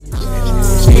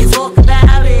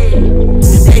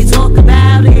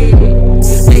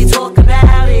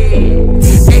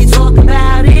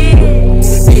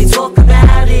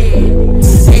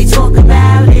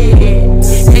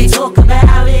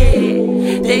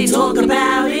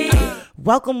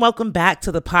Welcome back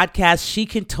to the podcast She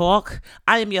Can Talk.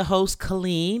 I am your host,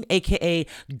 Colleen, aka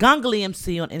Gongali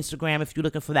MC on Instagram. If you're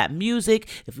looking for that music,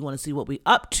 if you want to see what we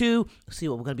up to, see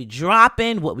what we're going to be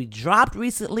dropping, what we dropped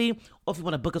recently, or if you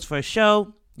want to book us for a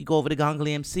show, you go over to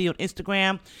Gongali MC on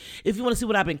Instagram. If you want to see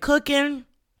what I've been cooking,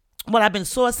 what I've been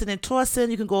sourcing and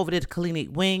tossing, you can go over there to Colleen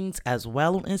Eat Wings as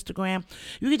well on Instagram.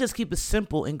 You can just keep it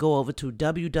simple and go over to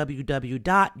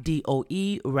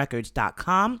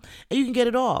www.doerecords.com and you can get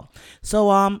it all.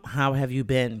 So, how have you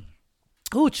been?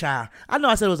 Ooh, child. I know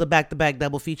I said it was a back-to-back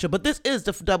double feature, but this is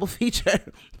the double feature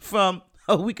from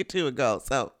a week or two ago.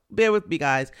 So, bear with me,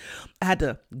 guys. I had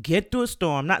to get through a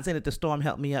storm. Not saying that the storm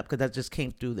helped me up because that just came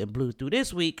through and blew through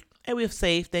this week. And we're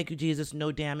safe. Thank you, Jesus.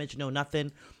 No damage, no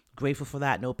nothing. Grateful for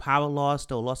that. No power loss,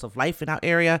 no loss of life in our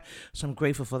area. So I'm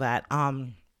grateful for that. I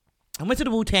went to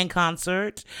the Wu-Tang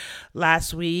concert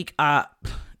last week.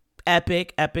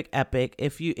 Epic.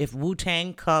 If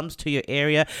Wu-Tang comes to your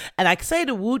area, and I say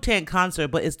the Wu-Tang concert,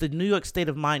 but it's the New York State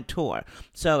of Mind tour.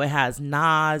 So it has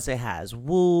Nas, it has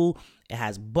Wu, it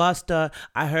has Busta.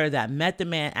 I heard that Method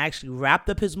Man actually wrapped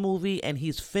up his movie and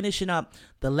he's finishing up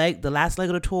the last leg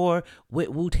of the tour with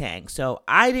Wu-Tang. So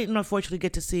I didn't unfortunately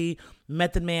get to see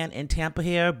Method Man in Tampa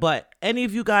here, but any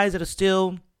of you guys that are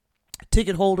still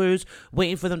ticket holders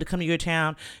waiting for them to come to your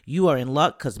town, you are in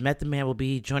luck because Method Man will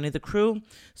be joining the crew.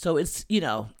 So it's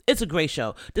a great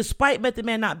show. Despite Method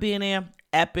Man not being there,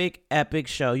 epic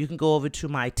show. You can go over to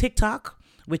my TikTok,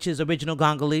 which is Original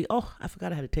Gongali. Oh, I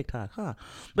forgot I had a TikTok, huh?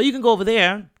 But you can go over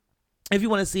there if you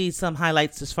want to see some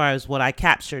highlights as far as what I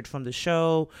captured from the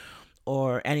show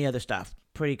or any other stuff.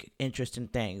 Pretty interesting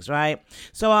things, right?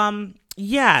 So,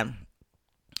 yeah.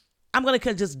 I'm going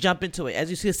to just jump into it. As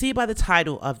you can see by the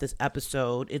title of this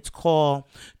episode, it's called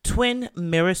Twin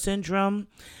Mirror Syndrome,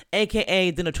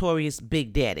 a.k.a. the notorious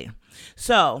Big Daddy.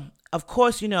 So, of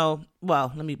course,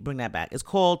 let me bring that back. It's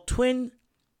called Twin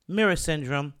Mirror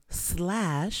Syndrome /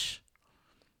 the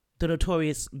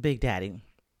notorious Big Daddy.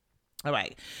 All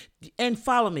right. And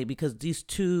follow me because these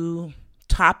two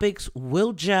topics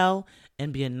will gel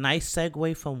and be a nice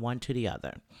segue from one to the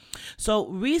other. So,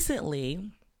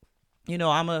 recently,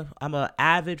 I'm a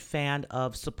avid fan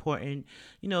of supporting,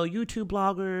 YouTube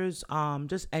bloggers,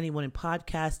 just anyone in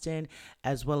podcasting,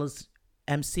 as well as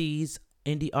MCs,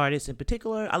 indie artists in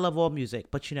particular. I love all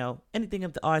music, but anything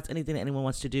of the arts, anything that anyone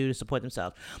wants to do to support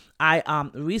themselves. I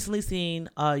recently seen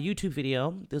a YouTube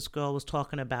video. This girl was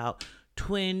talking about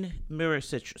twin mirror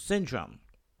syndrome,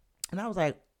 and I was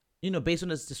like, based on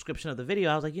this description of the video,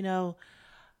 I was like,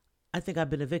 I think I've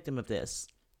been a victim of this.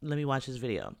 Let me watch this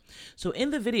video. So in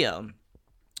the video,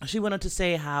 she went on to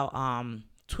say how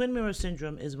twin mirror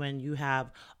syndrome is when you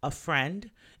have a friend,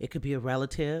 it could be a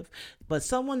relative, but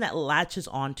someone that latches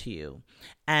onto you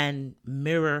and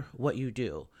mirror what you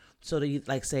do. So that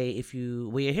like say if you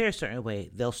wear your hair a certain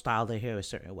way, they'll style their hair a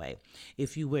certain way.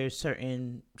 If you wear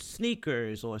certain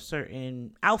sneakers or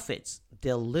certain outfits,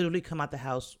 they'll literally come out the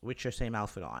house with your same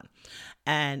outfit on.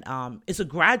 And it's a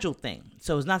gradual thing.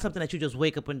 So it's not something that you just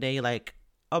wake up one day like,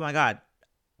 oh my God,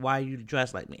 why are you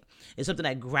dressed like me? It's something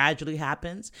that gradually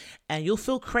happens and you'll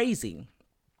feel crazy.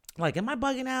 Like, am I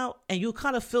bugging out? And you'll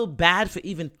kind of feel bad for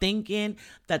even thinking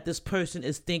that this person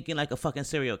is thinking like a fucking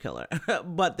serial killer,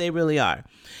 but they really are.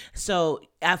 So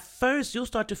at first you'll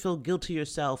start to feel guilty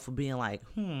yourself for being like,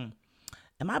 am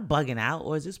I bugging out?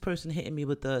 Or is this person hitting me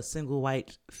with the single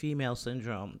white female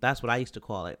syndrome? That's what I used to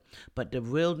call it. But the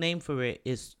real name for it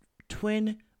is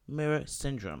twin mirror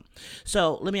syndrome.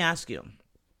 So let me ask you,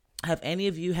 have any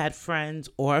of you had friends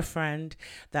or a friend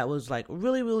that was like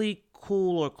really, really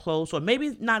cool or close, or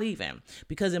maybe not even?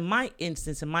 Because in my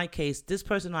instance, in my case, this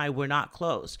person and I were not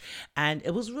close. And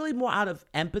it was really more out of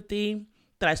empathy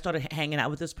that I started hanging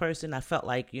out with this person. I felt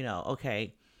like,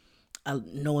 okay,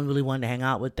 no one really wanted to hang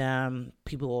out with them.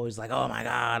 People were always like, oh my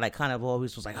God, I kind of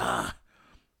always was like,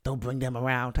 don't bring them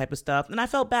around type of stuff. And I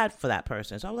felt bad for that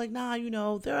person. So I was like, nah,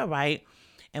 they're all right.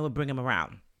 And would bring them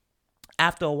around.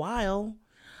 After a while,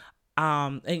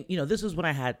 and this is when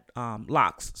I had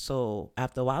locks. So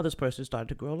after a while, this person started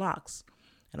to grow locks,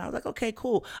 and I was like, okay,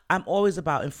 cool. I'm always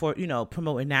about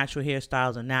promoting natural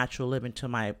hairstyles and natural living to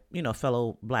my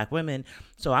fellow Black women.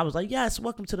 So I was like, yes,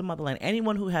 welcome to the motherland.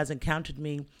 Anyone who has encountered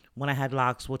me when I had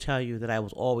locks will tell you that I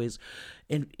was always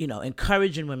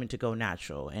encouraging women to go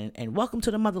natural and welcome to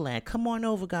the motherland. Come on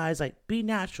over, guys. Like, be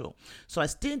natural. So I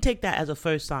didn't take that as a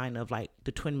first sign of like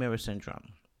the twin mirror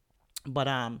syndrome. But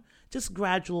just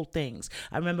gradual things.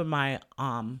 I remember my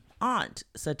aunt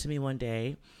said to me one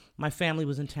day, my family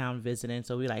was in town visiting,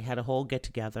 so we had a whole get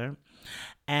together,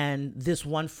 and this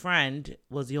one friend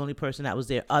was the only person that was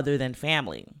there other than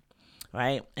family,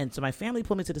 right? And so my family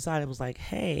pulled me to the side and was like,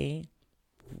 hey,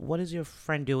 what is your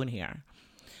friend doing here?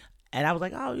 And I was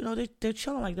like, oh, they're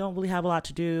chilling. Like, they don't really have a lot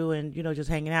to do and, just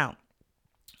hanging out.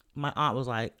 My aunt was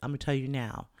like, I'm going to tell you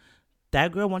now.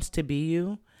 That girl wants to be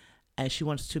you, and she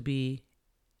wants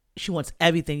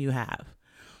everything you have.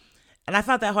 And I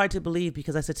found that hard to believe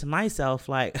because I said to myself,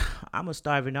 like, I'm a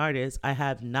starving artist. I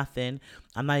have nothing.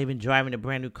 I'm not even driving a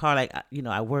brand new car. Like,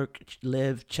 I work,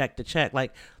 live, check to check.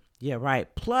 Like, yeah, right.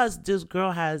 Plus, this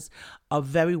girl has a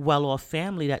very well-off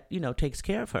family that, takes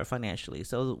care of her financially.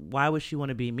 So why would she want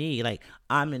to be me? Like,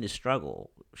 I'm in the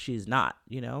struggle. She's not,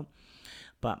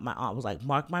 But my aunt was like,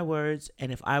 mark my words.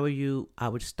 And if I were you, I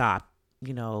would stop,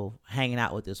 hanging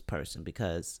out with this person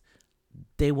because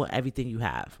they want everything you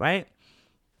have, right?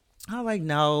 I was like,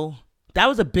 no. That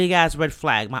was a big-ass red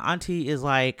flag. My auntie is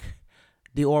like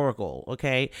the oracle,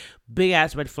 okay?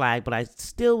 Big-ass red flag. But I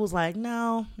still was like,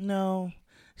 no.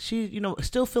 She,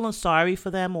 still feeling sorry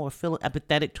for them or feeling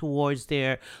empathetic towards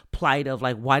their plight of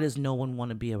like, why does no one want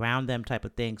to be around them type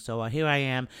of thing. So here I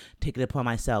am taking it upon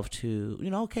myself to,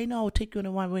 okay, no, take you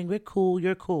under my wing. We're cool.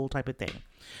 You're cool type of thing.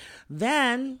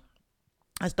 Then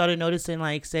I started noticing,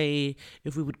 like, say,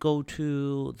 if we would go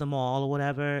to the mall or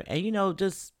whatever, and,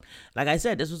 just, like I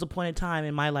said, this was a point in time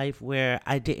in my life where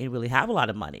I didn't really have a lot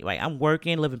of money, right? I'm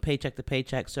working, living paycheck to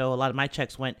paycheck, so a lot of my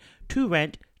checks went to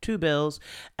rent, to bills,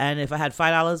 and if I had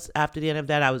 $5 after the end of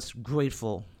that, I was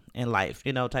grateful in life,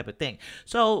 type of thing.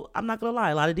 So I'm not gonna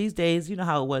lie, a lot of these days, you know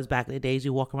how it was back in the days,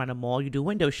 you walk around the mall, you do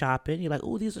window shopping, you're like,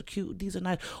 oh, these are cute, these are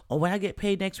nice, or when I get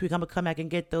paid next week, I'm gonna come back and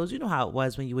get those. You know how it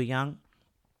was when you were young.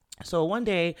 So one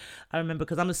day, I remember,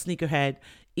 because I'm a sneakerhead,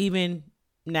 even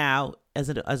now, as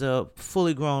a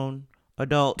fully grown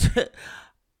adult,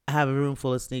 I have a room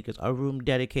full of sneakers, a room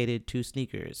dedicated to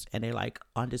sneakers, and they're like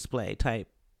on display type.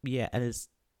 Yeah, and it's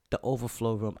the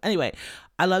overflow room. Anyway,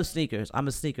 I love sneakers. I'm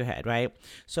a sneakerhead, right?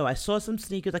 So I saw some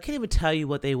sneakers. I can't even tell you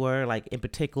what they were, like, in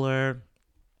particular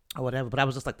or whatever, but I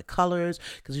was just like the colors,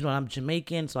 because I'm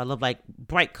Jamaican, so I love like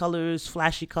bright colors,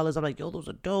 flashy colors. I'm like, yo, those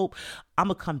are dope. I'm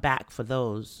gonna come back for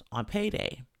those on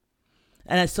payday.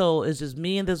 And so it's just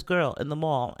me and this girl in the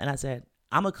mall, and I said,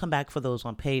 I'm gonna come back for those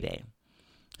on payday.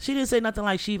 She didn't say nothing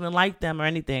like she even liked them or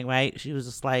anything, right? She was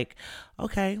just like,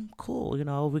 okay, cool.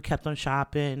 We kept on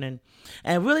shopping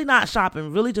and really not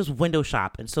shopping, really just window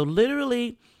shopping. So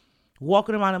literally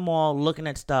walking around the mall, looking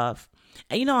at stuff.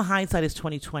 And hindsight is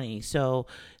 2020. So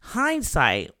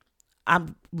hindsight, I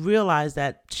realized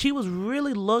that she was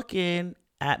really looking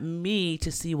at me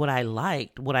to see what I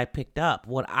liked, what I picked up,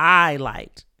 what I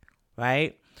liked,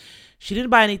 right? She didn't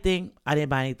buy anything. I didn't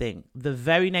buy anything. The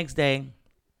very next day,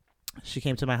 she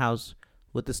came to my house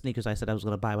with the sneakers I said I was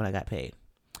going to buy when I got paid.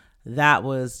 That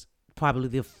was probably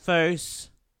the first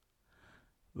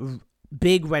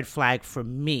big red flag for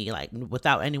me, like,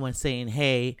 without anyone saying,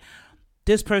 hey,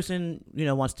 this person,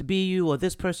 wants to be you, or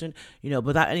this person,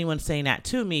 without anyone saying that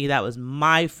to me. That was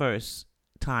my first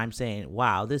time saying,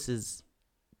 wow, this is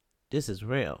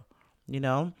real,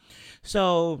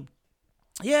 So,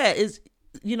 yeah,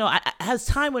 as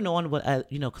time went on,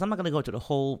 because I'm not going to go to the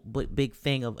whole big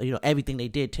thing of, everything they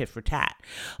did tit for tat.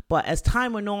 But as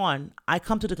time went on, I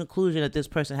come to the conclusion that this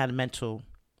person had a mental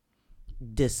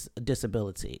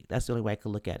disability. That's the only way I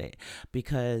could look at it.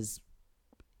 Because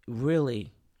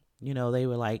really, they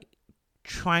were like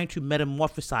trying to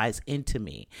metamorphosize into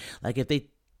me. Like, if they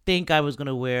think I was going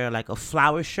to wear like a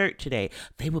flower shirt today,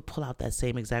 they would pull out that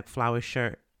same exact flower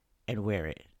shirt and wear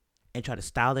it and try to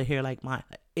style their hair like mine.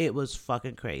 It was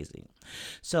fucking crazy.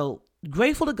 So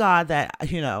grateful to God that,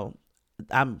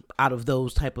 I'm out of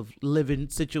those type of living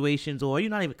situations, or,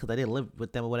 not even because I didn't live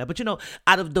with them or whatever, but,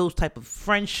 out of those type of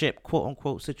friendship, quote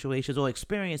unquote, situations or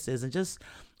experiences, and just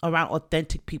around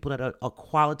authentic people that are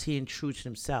quality and true to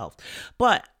themselves.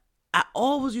 But I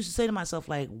always used to say to myself,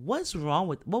 like, what was wrong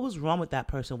with that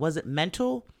person? Was it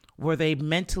mental? Were they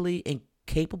mentally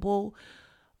incapable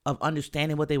of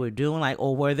understanding what they were doing? Like,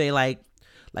 or were they like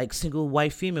single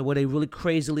white female? Were they really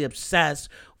crazily obsessed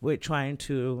with trying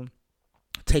to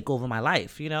take over my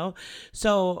life,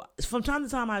 So from time to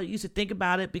time, I used to think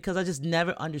about it because I just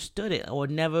never understood it, or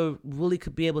never really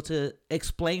could be able to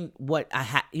explain what I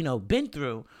had, been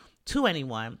through to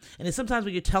anyone. And then sometimes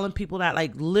when you're telling people that,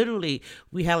 like, literally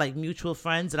we had like mutual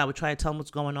friends, and I would try to tell them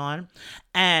what's going on,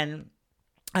 and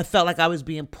I felt like I was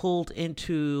being pulled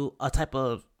into a type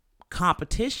of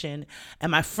competition, and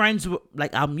my friends were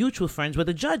like, our mutual friends were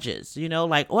the judges,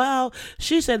 like, well,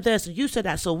 she said this and you said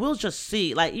that, so we'll just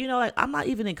see, like, like, I'm not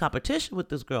even in competition with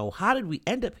this girl. How did we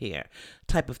end up here?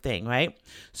 Type of thing, right?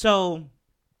 So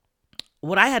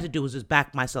what I had to do was just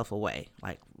back myself away,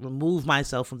 like remove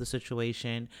myself from the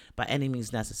situation by any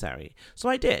means necessary. So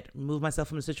I did remove myself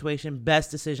from the situation. Best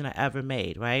decision I ever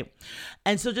made, right?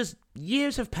 And so just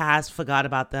years have passed, forgot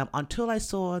about them until I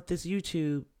saw this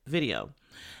YouTube video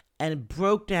and it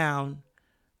broke down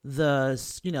the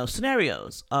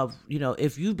scenarios of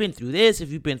if you've been through this,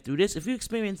 if you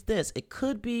experienced this, it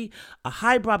could be a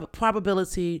high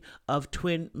probability of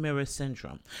twin mirror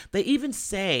syndrome. They even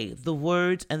say the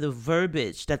words and the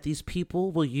verbiage that these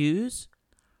people will use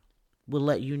will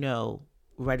let you know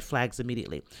red flags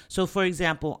immediately. So for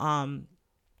example,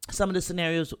 some of the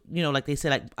scenarios, like they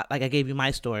said, like I gave you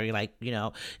my story, like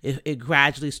it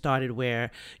gradually started where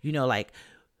like,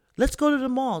 let's go to the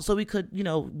mall so we could,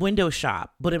 window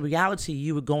shop. But in reality,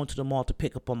 you were going to the mall to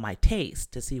pick up on my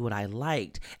taste, to see what I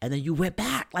liked. And then you went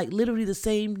back like literally the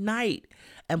same night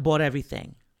and bought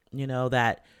everything,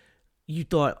 that you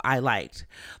thought I liked.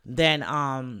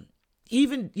 Then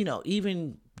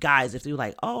even guys, if they were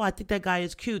like, oh, I think that guy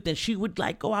is cute, then she would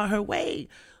like go out her way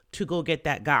to go get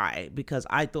that guy because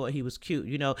I thought he was cute,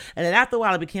 And then after a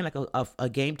while, it became like a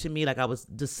game to me. Like I was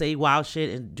to say wild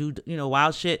shit and do,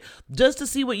 wild shit just to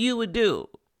see what you would do.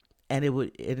 And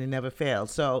it never failed.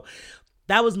 So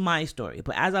that was my story.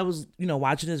 But as I was,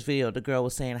 watching this video, the girl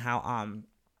was saying how,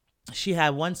 she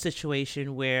had one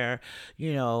situation where,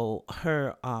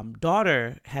 her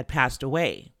daughter had passed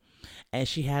away. And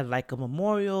she had like a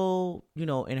memorial,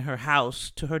 in her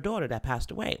house to her daughter that passed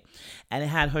away. And it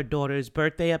had her daughter's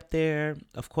birthday up there,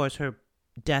 of course, her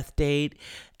death date,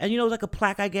 and, like a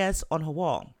plaque, I guess, on her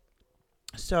wall.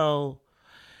 So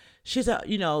she said,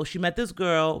 she met this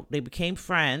girl, they became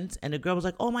friends, and the girl was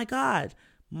like, oh my God,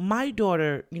 my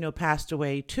daughter, passed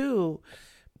away too.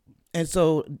 And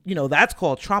so, that's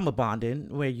called trauma bonding,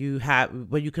 where you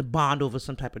could bond over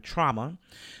some type of trauma.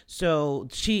 So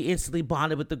she instantly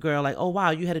bonded with the girl like, oh, wow,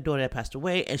 you had a daughter that passed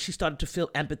away. And she started to feel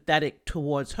empathetic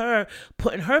towards her,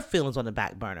 putting her feelings on the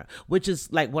back burner, which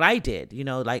is like what I did,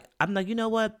 like, I'm like, you know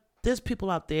what? There's people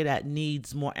out there that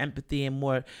needs more empathy and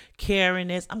more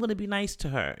caringness. I'm going to be nice to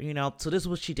her, So this is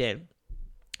what she did.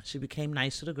 She became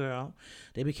nice to the girl.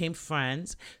 They became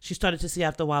friends. She started to see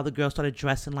after a while, the girl started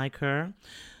dressing like her.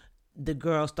 The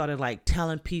girl started like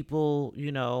telling people,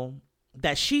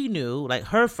 that she knew, like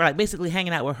her like basically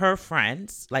hanging out with her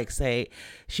friends. Like say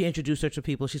she introduced her to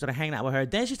people, she started hanging out with her.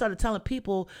 Then she started telling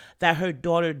people that her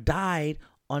daughter died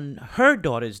on her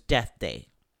daughter's death day.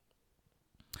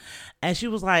 And she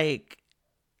was like,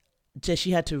 just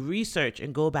she had to research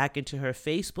and go back into her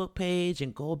Facebook page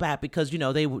and go back because,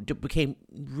 they became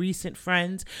recent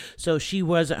friends. So she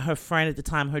wasn't her friend at the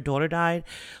time her daughter died.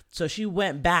 So she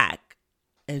went back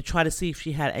and try to see if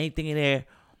she had anything in there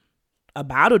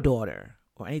about a daughter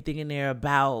or anything in there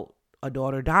about a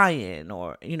daughter dying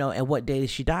or, and what day did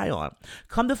she die on.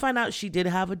 Come to find out she did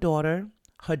have a daughter.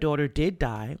 Her daughter did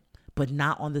die, but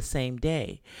not on the same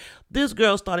day. This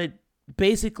girl started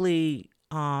basically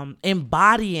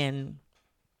embodying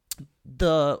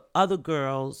the other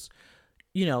girl's,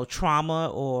 trauma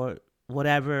or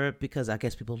whatever, because I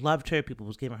guess people loved her, people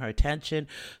was giving her attention.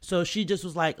 So she just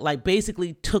was like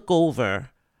basically took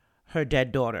over her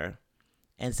dead daughter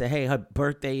and said, hey, her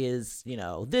birthday is,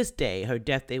 this day, her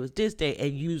death day was this day,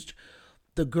 and used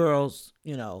the girl's,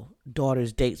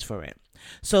 daughter's dates for it.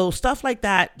 So stuff like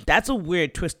that, that's a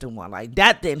weird twisted one. Like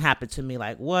that didn't happen to me.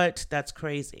 Like what? That's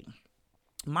crazy.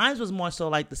 Mine was more so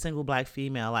like the single black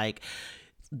female, like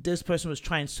this person was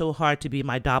trying so hard to be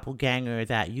my doppelganger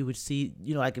that you would see,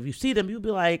 like if you see them, you'd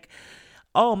be like,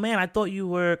 oh man, I thought you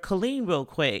were Colleen real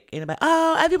quick. And like,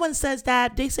 oh, everyone says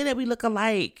that. They say that we look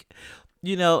alike.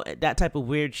 That type of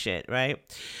weird shit, right?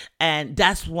 And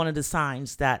that's one of the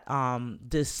signs that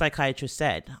this psychiatrist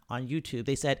said on YouTube.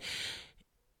 They said,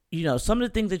 some of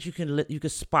the things that you can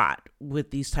spot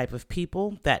with these type of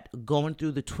people that going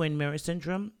through the twin mirror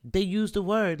syndrome, they use the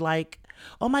word like,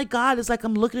 oh my God, it's like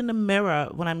I'm looking in the mirror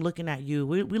when I'm looking at you.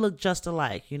 We look just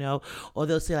alike, or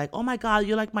they'll say like, oh my God,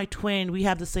 you're like my twin. We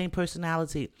have the same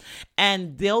personality.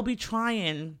 And they'll be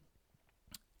trying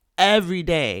every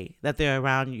day that they're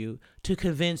around you to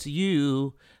convince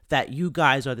you that you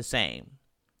guys are the same.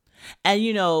 And,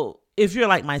 if you're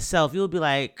like myself, you'll be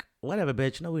like, whatever,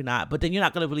 bitch, no, we're not. But then you're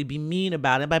not going to really be mean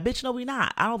about it. But bitch, no, we're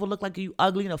not. I don't even look like you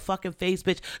ugly in a fucking face,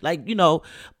 bitch. Like,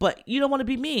 but you don't want to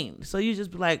be mean. So you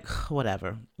just be like,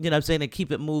 whatever. You know what I'm saying? And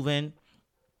keep it moving.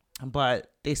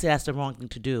 But they say that's the wrong thing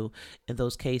to do in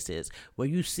those cases. Where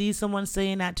you see someone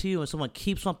saying that to you and someone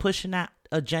keeps on pushing that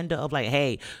agenda of like,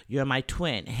 hey, you're my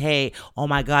twin. Hey, oh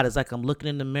my God, it's like I'm looking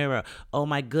in the mirror. Oh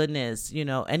my goodness.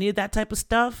 Any of that type of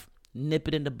stuff. nip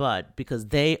it in the bud because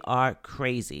they are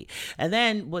crazy. And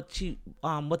then what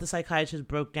the psychiatrist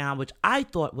broke down, which I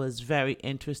thought was very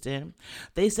interesting,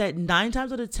 they said 9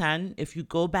 times out of 10, if you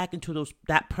go back into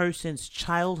that person's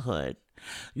childhood,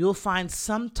 you'll find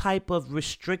some type of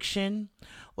restriction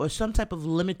or some type of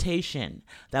limitation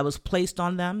that was placed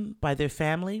on them by their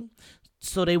family,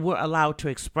 so they were allowed to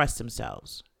express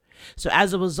themselves. So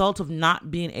as a result of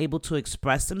not being able to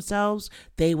express themselves,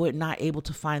 they were not able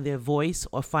to find their voice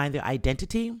or find their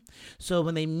identity. So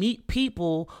when they meet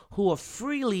people who are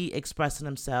freely expressing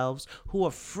themselves, who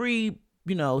are free,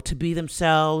 to be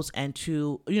themselves and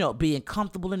to, being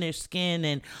comfortable in their skin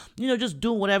and, just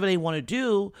doing whatever they want to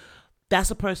do,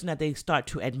 that's a person that they start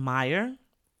to admire.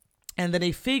 And then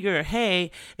they figure,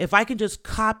 hey, if I can just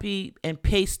copy and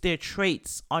paste their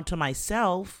traits onto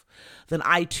myself, then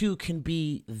I too can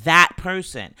be that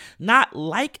person. Not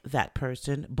like that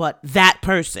person, but that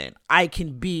person. I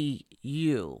can be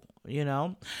you,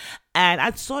 And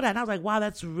I saw that and I was like, wow,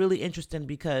 that's really interesting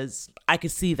because I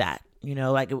could see that,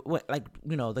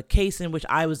 the case in which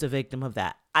I was the victim of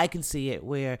that. I can see it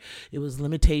where it was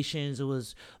limitations. It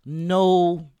was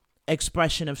no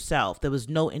expression of self. There was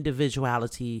no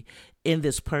individuality in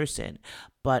this person.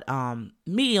 But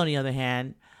me, on the other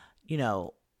hand,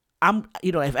 I'm,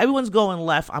 if everyone's going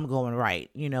left, I'm going right.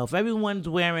 If everyone's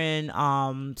wearing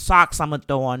socks, I'm gonna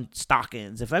throw on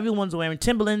stockings. If everyone's wearing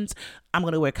Timberlands, I'm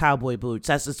gonna wear cowboy boots.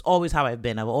 That's just always how I've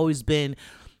been. I've always been,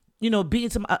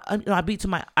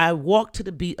 I walk to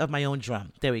the beat of my own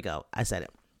drum. There we go. I said it.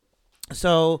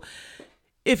 So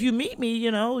if you meet me,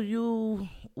 you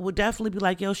would definitely be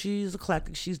like, yo, she's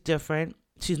eclectic, she's different,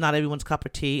 she's not everyone's cup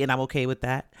of tea, and I'm okay with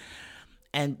that.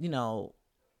 And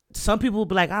some people will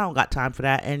be like, I don't got time for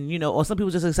that, and or some people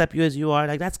just accept you as you are,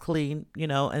 like that's clean,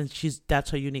 and that's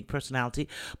her unique personality.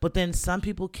 But then some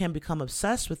people can become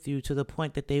obsessed with you to the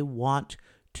point that they want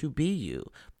to be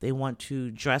you. They want to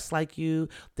dress like you.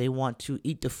 They want to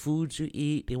eat the foods you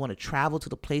eat. They want to travel to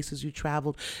the places you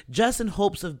traveled, just in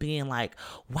hopes of being like,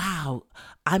 wow,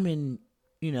 I'm in,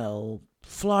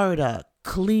 Florida.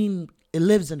 Colleen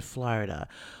lives in Florida.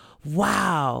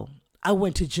 Wow, I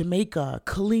went to Jamaica.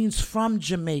 Colleen's from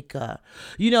Jamaica.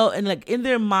 And like in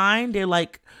their mind, they're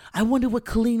like, I wonder what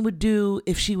Colleen would do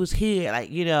if she was here.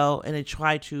 Like, and they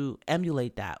try to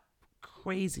emulate that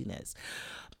craziness.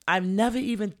 I've never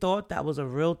even thought that was a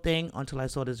real thing until I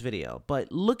saw this video.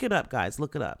 But look it up, guys.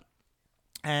 Look it up.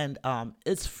 And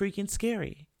it's freaking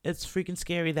scary. It's freaking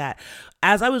scary that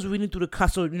as I was reading through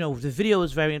the video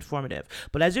is very informative,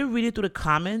 but as you're reading through the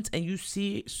comments and you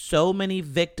see so many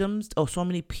victims or so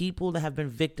many people that have been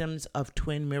victims of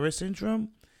twin mirror syndrome,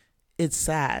 it's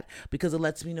sad because it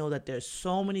lets me know that there's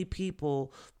so many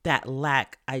people that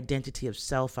lack identity of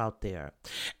self out there.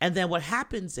 And then what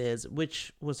happens is,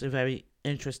 which was a very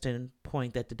interesting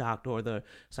point that the doctor or the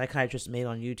psychiatrist made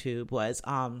on YouTube, was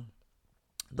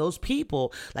those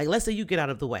people, like let's say you get out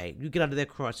of the way, you get out of their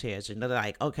crosshairs, and they're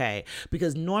like, okay,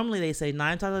 because normally they say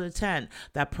 9 times out of 10,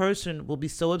 that person will be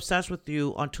so obsessed with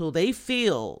you until they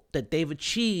feel that they've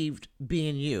achieved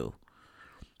being you.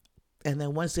 And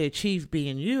then once they achieve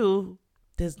being you,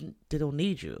 they don't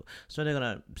need you. So they're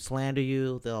going to slander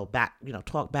you. They'll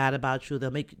talk bad about you.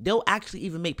 They'll actually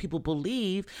even make people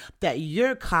believe that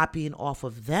you're copying off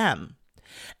of them.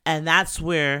 And that's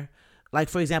where, like,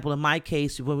 for example, in my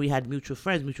case, when we had mutual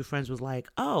friends was like,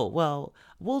 oh, well,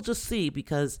 we'll just see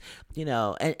because,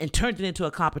 and turned it into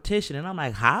a competition. And I'm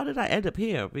like, how did I end up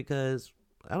here? Because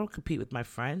I don't compete with my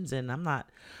friends and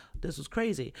this was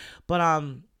crazy. But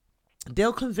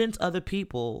they'll convince other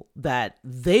people that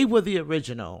they were the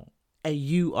original and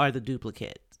you are the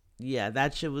duplicate. Yeah,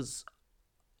 that shit was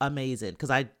amazing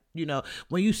because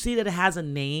when you see that it has a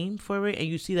name for it and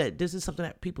you see that this is something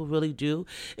that people really do,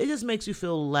 it just makes you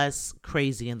feel less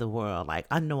crazy in the world. Like,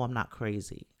 I know I'm not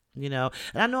crazy, and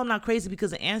I know I'm not crazy because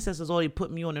the ancestors already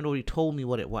put me on and already told me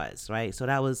what it was, right? So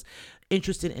that was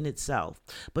interesting in itself.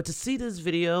 But to see this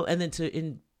video and then to,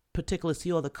 in particular,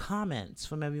 see all the comments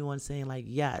from everyone saying like,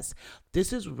 yes,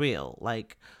 this is real.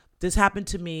 Like, this happened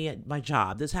to me at my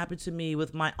job. This happened to me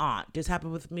with my aunt. This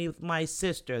happened with me with my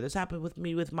sister. This happened with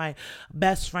me with my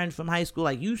best friend from high school.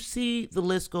 Like, you see the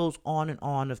list goes on and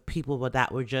on of people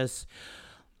that were just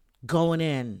going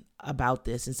in about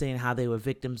this and saying how they were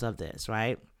victims of this,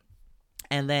 right?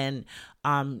 And then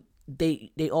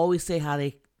they always say how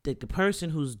the person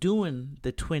who's doing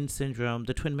the twin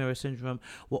mirror syndrome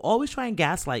will always try and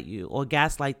gaslight you or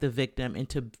gaslight the victim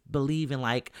into believing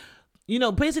like,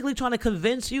 basically trying to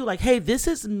convince you like, hey, this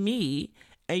is me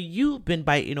and you've been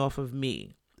biting off of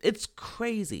me. It's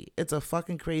crazy. It's a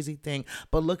fucking crazy thing.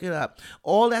 But look it up.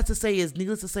 All that to say is,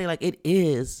 needless to say, like, it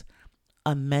is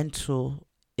a mental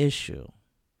issue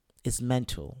is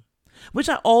mental, which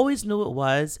I always knew it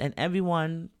was. And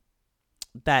everyone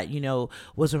that,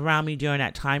 was around me during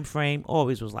that time frame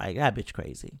always was like, that bitch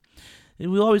crazy.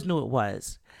 And we always knew it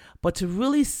was. But to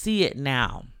really see it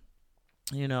now,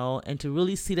 and to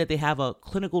really see that they have a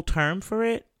clinical term for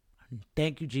it,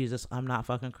 thank you, Jesus, I'm not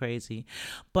fucking crazy.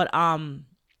 But some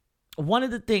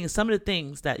of the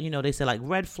things that, they say, like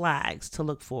red flags to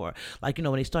look for, like,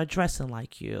 when they start dressing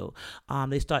like you,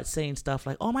 they start saying stuff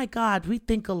like, oh my God, we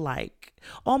think alike.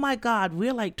 Oh my God,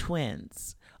 we're like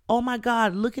twins. Oh my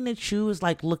God, looking at you is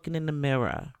like looking in the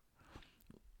mirror.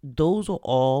 Those are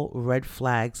all red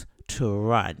flags to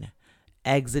run.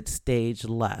 Exit stage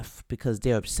left, because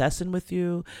they're obsessing with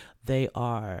you. They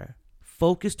are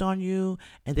focused on you,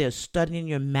 and they're studying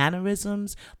your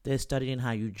mannerisms. They're studying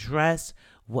how you dress,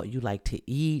 what you like to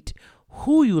eat,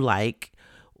 who you like,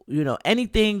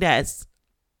 anything that's,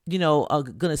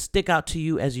 going to stick out to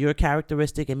you as your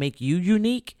characteristic and make you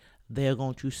unique. They're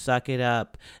going to suck it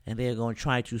up, and they're going to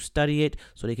try to study it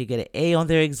so they can get an A on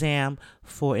their exam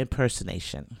for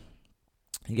impersonation.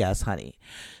 Yes, honey.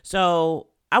 So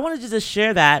I wanted to just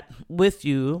share that with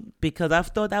you because I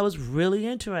thought that was really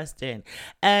interesting.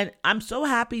 And I'm so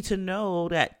happy to know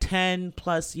that 10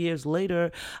 plus years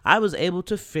later, I was able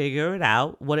to figure it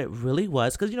out, what it really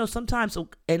was. Because, sometimes,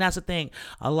 and that's the thing,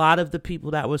 a lot of the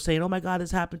people that were saying, oh my God,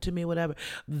 this happened to me, whatever,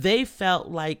 they felt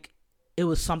like it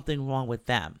was something wrong with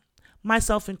them.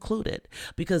 Myself included,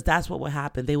 because that's what would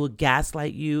happen. They would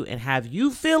gaslight you and have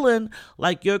you feeling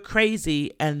like you're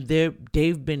crazy, and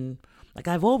they've been like,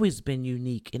 I've always been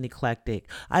unique and eclectic.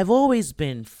 I've always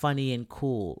been funny and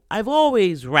cool. I've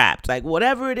always rapped. Like,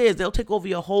 whatever it is, they'll take over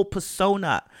your whole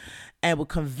persona and will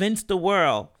convince the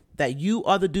world that you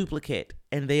are the duplicate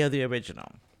and they are the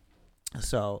original.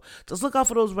 So just look out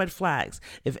for those red flags.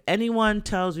 If anyone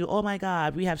tells you, oh my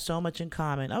God, we have so much in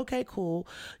common. Okay, cool.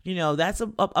 That's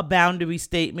a boundary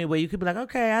statement where you could be like,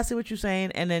 okay, I see what you're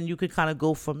saying. And then you could kind of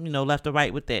go from, left to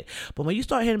right with it. But when you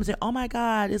start hearing them say, oh my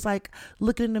God, it's like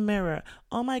looking in the mirror.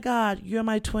 Oh my God, you're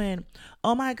my twin.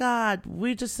 Oh my God,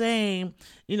 we're just saying,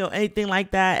 anything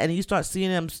like that. And you start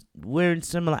seeing them wearing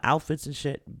similar outfits and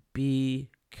shit. Be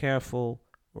careful.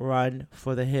 Run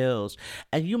for the hills.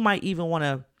 And you might even want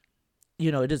to,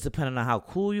 it just depending on how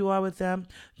cool you are with them.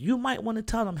 You might want to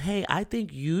tell them, hey, I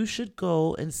think you should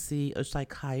go and see a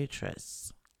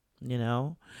psychiatrist,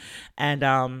 And,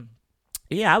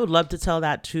 I would love to tell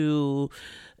that to,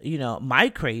 my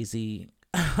crazy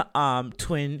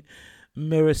twin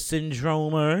mirror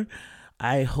syndromer.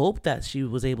 I hope that she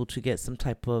was able to get some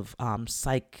type of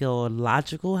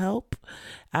psychological help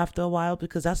after a while,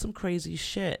 because that's some crazy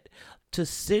shit to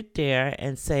sit there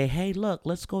and say, hey, look,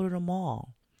 let's go to the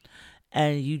mall.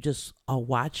 And you just are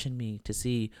watching me to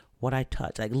see what I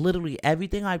touch. Like literally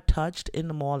everything I touched in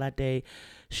the mall that day,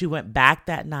 she went back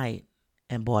that night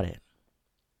and bought it.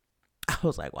 I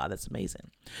was like, wow, that's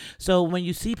amazing. So when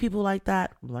you see people like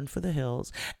that, run for the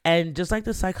hills. And just like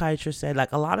the psychiatrist said,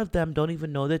 like a lot of them don't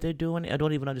even know that they're doing it or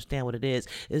don't even understand what it is.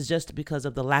 It's just because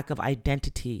of the lack of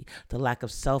identity, the lack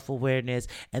of self-awareness,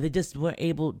 and they just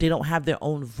they don't have their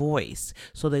own voice.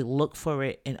 So they look for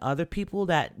it in other people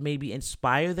that maybe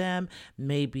inspire them,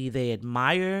 maybe they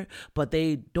admire, but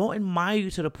they don't admire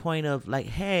you to the point of like,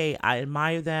 hey, I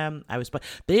admire them, I respect.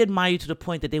 They admire you to the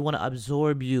point that they want to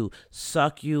absorb you,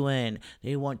 suck you in.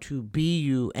 They want to be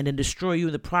you and then destroy you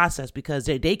in the process, because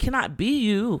they cannot be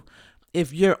you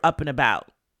if you're up and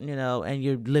about, and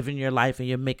you're living your life and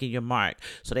you're making your mark.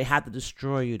 So they have to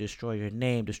destroy you, destroy your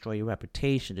name, destroy your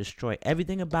reputation, destroy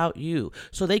everything about you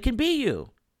so they can be you.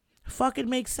 Fuck, it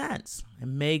makes sense. It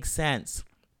makes sense.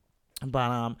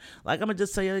 But like I'm gonna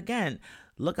just say it again.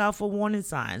 Look out for warning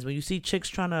signs. When you see chicks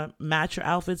trying to match your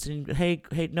outfits and hey,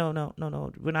 no,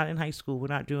 we're not in high school. We're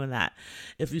not doing that.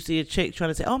 If you see a chick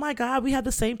trying to say, oh my God, we have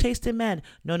the same taste in men.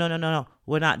 No,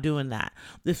 we're not doing that.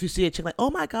 If you see a chick like, oh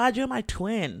my God, you're my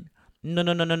twin.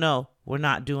 No, we're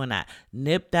not doing that.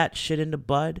 Nip that shit in the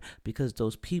bud, because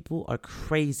those people are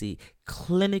crazy,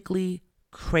 clinically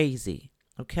crazy.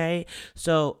 Okay,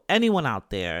 so anyone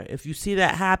out there, if you see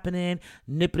that happening,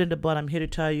 nip it in the bud. I'm here to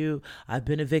tell you, I've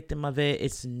been a victim of it.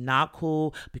 It's not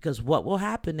cool, because what will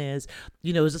happen is,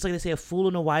 it's just like they say, a fool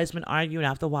and a wise man argue, and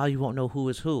after a while you won't know who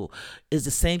is who. It's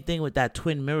the same thing with that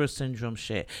twin mirror syndrome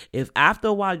shit. If after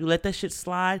a while you let that shit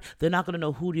slide, they're not going to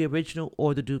know who the original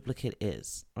or the duplicate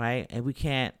is, right? And we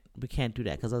can't do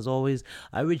that, because there's always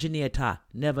originata,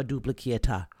 never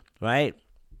duplicata, right?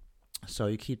 So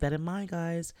you keep that in mind,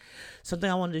 guys.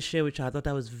 Something I wanted to share with you. I thought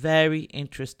that was very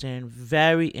interesting,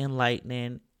 very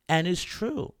enlightening, and it's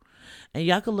true. And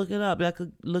y'all could look it up. Y'all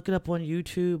could look it up on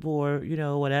YouTube or,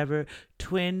 whatever.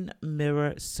 Twin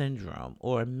mirror syndrome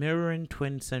or mirroring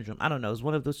twin syndrome. I don't know. It's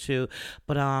one of those two.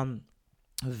 But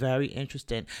very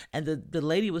interesting. And the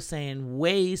lady was saying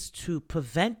ways to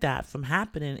prevent that from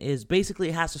happening is basically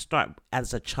it has to start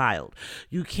as a child.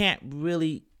 You can't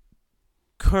really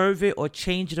curve it or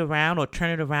change it around or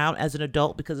turn it around as an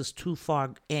adult because it's too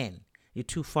far in. You're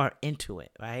too far into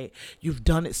it, right? You've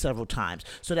done it several times.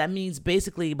 So that means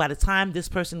basically by the time this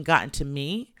person got into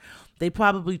me, they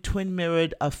probably twin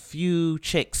mirrored a few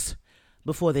chicks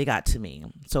before they got to me.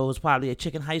 So it was probably a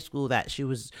chick in high school that she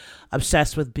was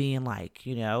obsessed with being like,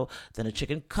 then a chick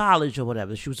in college or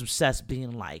whatever. She was obsessed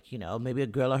being like, maybe a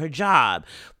girl at her job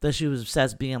that she was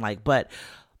obsessed being like. But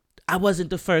I wasn't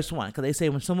the first one, because they say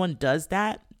when someone does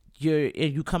that,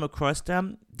 you come across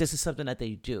them, this is something that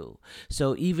they do.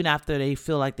 So even after they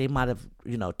feel like they might have,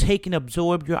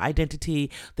 absorbed your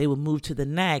identity, they will move to the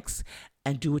next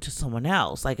and do it to someone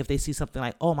else. Like if they see something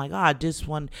like, oh my God, this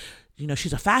one,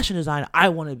 she's a fashion designer. I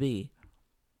want to be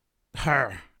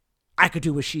her. I could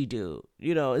do what she do.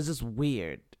 It's just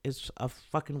weird. It's a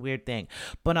fucking weird thing.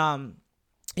 But,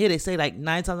 yeah, they say like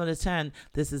 9 times out of 10,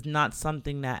 this is not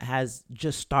something that has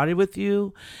just started with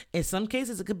you. In some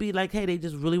cases, it could be like, hey, they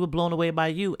just really were blown away by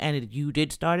you and you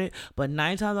did start it. But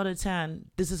 9 times out of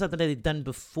 10, this is something that they've done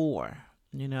before,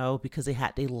 because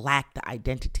they lack the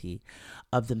identity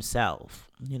of themselves,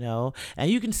 and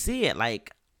you can see it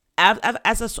like after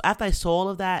I saw all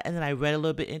of that and then I read a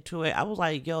little bit into it, I was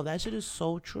like, yo, that shit is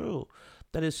so true.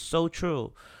 That is so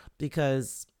true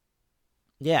because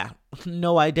yeah,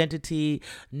 no identity,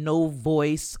 no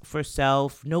voice for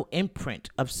self, no imprint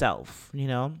of self,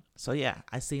 So yeah,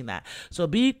 I seen that. So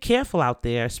be careful out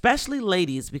there, especially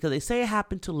ladies, because they say it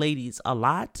happened to ladies a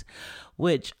lot,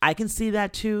 which I can see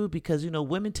that too, because,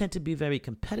 women tend to be very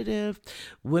competitive.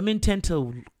 Women tend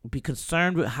to be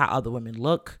concerned with how other women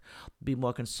look, be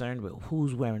more concerned with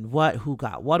who's wearing what, who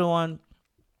got what on.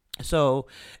 So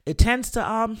it tends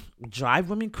to drive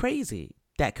women crazy.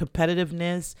 That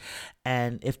competitiveness,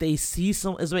 and if they see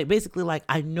it's basically like,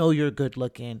 I know you're good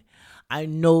looking, I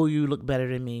know you look better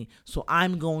than me, so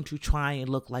I'm going to try and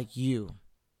look like you.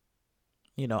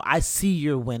 I see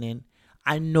you're winning,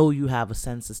 I know you have a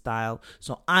sense of style,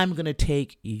 so I'm gonna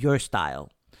take your style.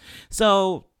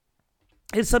 So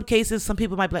in some cases, some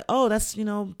people might be like, oh, that's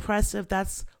impressive,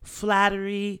 that's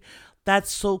flattery,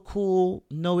 that's so cool.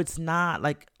 No, it's not.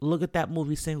 Like, look at that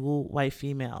movie Single White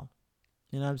Female.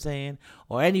 You know what I'm saying?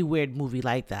 Or any weird movie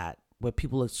like that where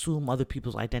people assume other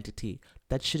people's identity.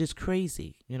 That shit is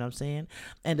crazy. You know what I'm saying?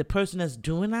 And the person that's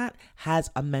doing that has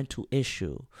a mental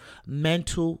issue.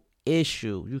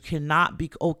 You cannot be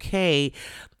okay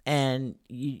and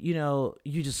you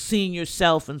just seeing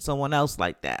yourself in someone else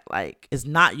like that. Like, it's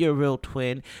not your real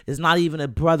twin. It's not even a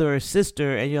brother or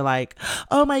sister, and you're like,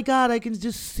 oh my God, I can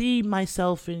just see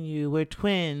myself in you, we're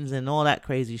twins and all that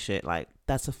crazy shit. Like,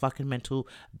 that's a fucking mental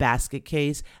basket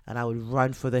case, and I would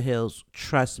run for the hills.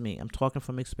 Trust me, I'm talking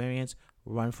from experience.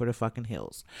 Run for the fucking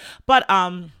hills. But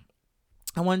I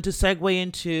wanted to segue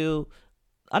into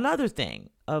another thing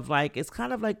of like, it's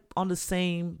kind of like on the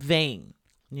same vein,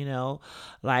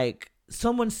 like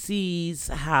someone sees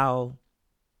how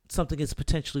something is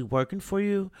potentially working for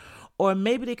you, or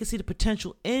maybe they can see the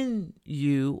potential in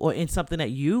you or in something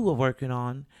that you were working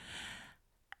on,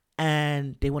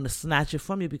 and they want to snatch it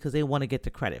from you because they want to get the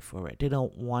credit for it. They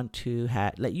don't want to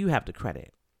let you have the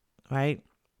credit, right?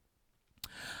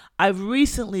 I've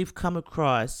recently come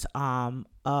across an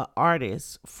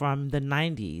artist from the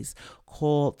 90s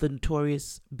called the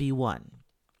Notorious B.I.G.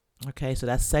 Okay, so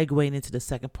that's segueing into the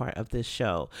second part of this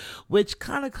show, which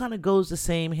kind of goes the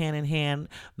same hand in hand,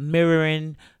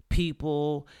 mirroring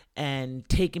people and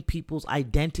taking people's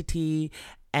identity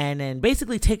and then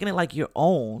basically taking it like your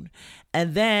own,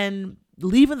 and then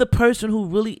leaving the person who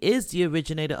really is the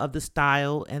originator of the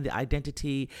style and the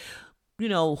identity,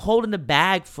 holding the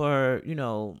bag for,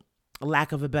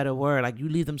 lack of a better word, like you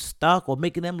leave them stuck or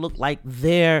making them look like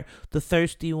they're the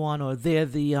thirsty one or they're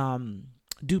the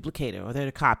duplicator or they're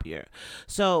the copier.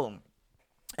 So,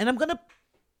 and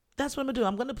that's what I'm gonna do.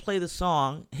 I'm gonna play his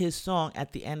song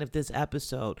at the end of this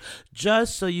episode,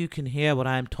 just so you can hear what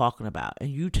I'm talking about, and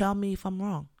you tell me if I'm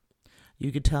wrong.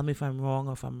 You can tell me if I'm wrong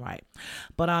or if I'm right.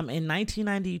 But in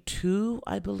 1992,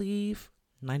 I believe,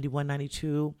 91,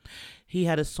 92, he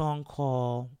had a song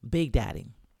called Big Daddy.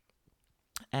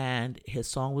 And his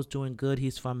song was doing good.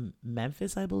 He's from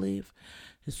Memphis, I believe.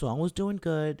 His song was doing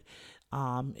good.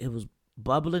 It was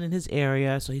bubbling in his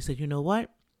area. So he said, you know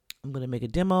what? I'm going to make a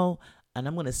demo and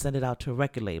I'm going to send it out to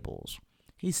record labels.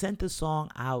 He sent the song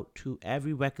out to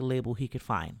every record label he could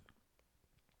find.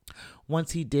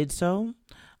 Once he did so,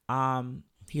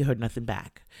 he heard nothing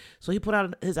back. So he put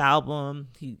out his album.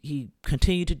 He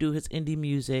continued to do his indie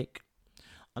music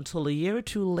until a year or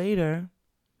two later,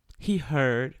 he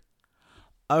heard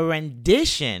a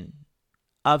rendition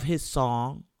of his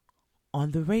song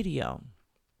on the radio.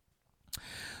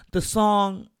 The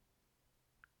song,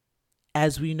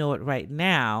 as we know it right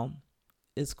now,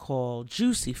 is called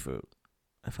Juicy Fruit,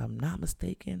 if I'm not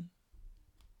mistaken.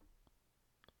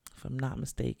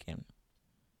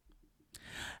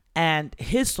 And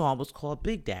his song was called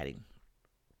Big Daddy.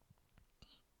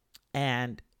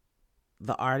 And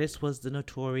the artist was the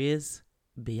Notorious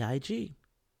B.I.G.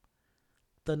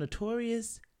 The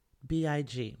Notorious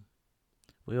B.I.G.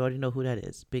 We already know who that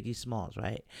is. Biggie Smalls,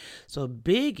 right? So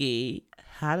Biggie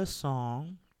had a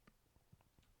song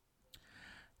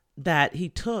that he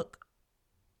took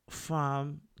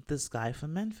from this guy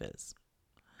from Memphis.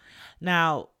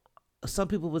 Now, some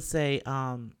people would say,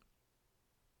 some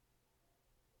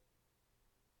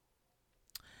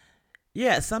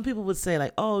people would say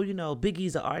like, oh,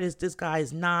 Biggie's an artist. This guy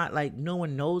is not, like, no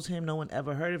one knows him. No one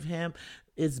ever heard of him.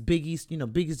 It's Biggie's,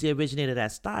 Biggie's the originator of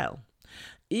that style.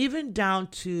 Even down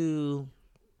to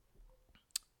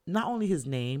not only his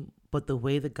name, but the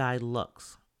way the guy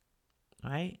looks,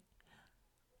 right?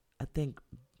 I think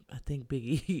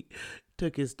Biggie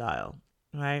took his style,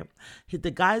 right?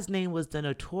 The guy's name was the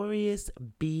Notorious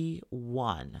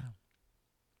B.I.G.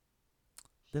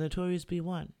 The Notorious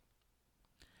B.I.G.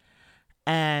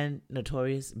 And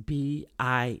Notorious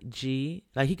B.I.G.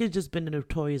 Like, he could have just been the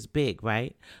Notorious Big,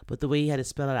 right? But the way he had to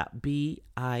spell it out,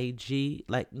 B.I.G.,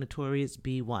 like Notorious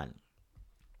B.I.G.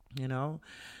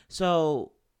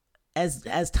 So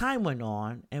as time went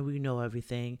on and we know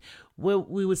everything,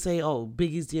 we would say, oh,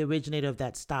 Biggie's the originator of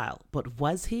that style. But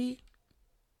was he?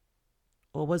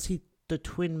 Or was he the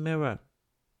twin mirror?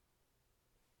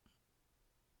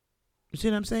 You see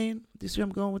what I'm saying? Do you see where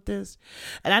I'm going with this?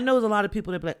 And I know there's a lot of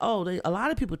people that be like, oh, a lot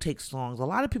of people take songs. A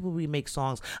lot of people remake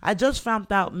songs. I just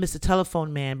found out Mr.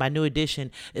 Telephone Man by New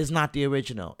Edition is not the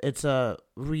original. It's a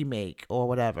remake or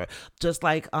whatever. Just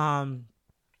like, just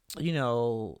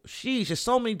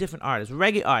so many different artists.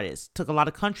 Reggae artists took a lot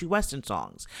of country western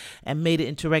songs and made it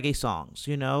into reggae songs,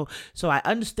 So I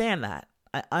understand that.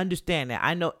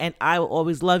 I know, and I Will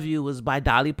Always Love You was by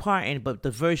Dolly Parton, but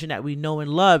the version that we know and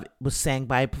love was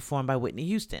performed by Whitney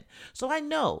Houston. So I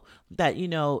know that,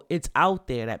 it's out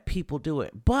there that people do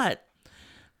it. But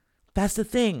that's the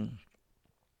thing.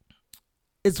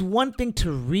 It's one thing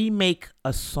to remake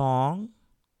a song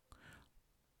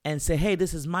and say, hey,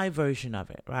 this is my version of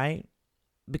it, right?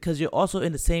 Because you're also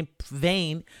in the same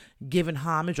vein giving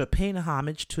homage or paying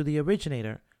homage to the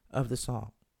originator of the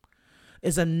song.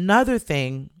 Is another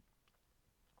thing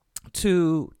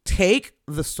to take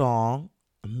the song,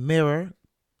 mirror,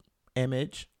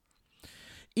 image,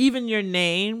 even your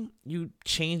name, you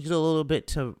change it a little bit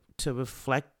to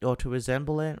reflect or to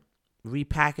resemble it,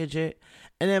 repackage it,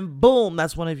 and then boom,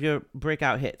 that's one of your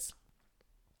breakout hits.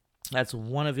 That's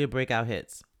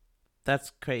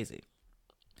crazy.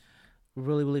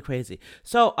 Really, really crazy.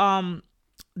 So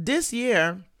this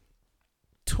year,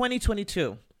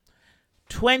 2022,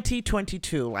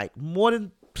 like more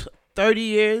than 30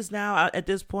 years now at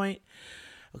this point,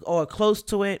 or close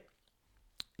to it,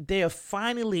 they are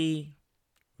finally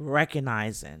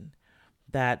recognizing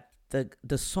that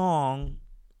the song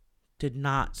did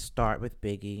not start with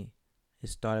Biggie. It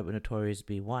started with Notorious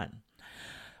B.I.G.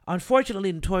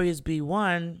 Unfortunately, Notorious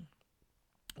B.I.G.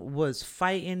 was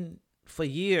fighting for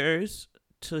years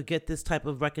to get this type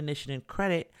of recognition and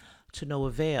credit to no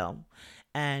avail.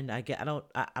 And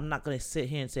I'm not going to sit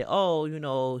here and say,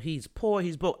 oh, he's poor,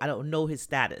 he's broke. I don't know his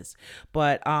status.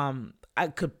 But I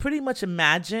could pretty much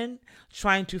imagine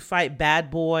trying to fight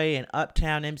Bad Boy and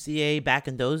Uptown MCA back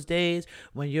in those days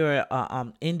when you're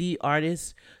an indie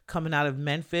artist coming out of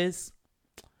Memphis.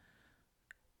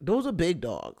 Those are big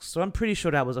dogs. So I'm pretty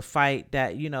sure that was a fight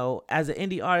that, as an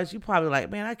indie artist, you're probably like,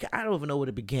 man, I don't even know where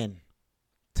to begin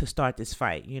to start this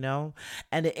fight,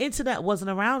 And the internet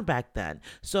wasn't around back then.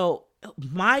 So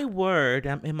my word,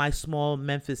 I'm in my small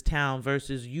Memphis town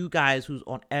versus you guys who's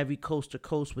on every coast to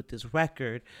coast with this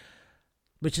record,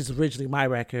 which is originally my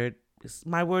record,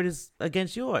 my word is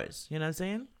against yours. You know what I'm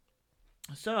saying?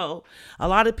 So a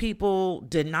lot of people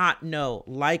did not know,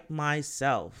 like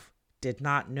myself, did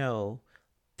not know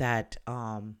that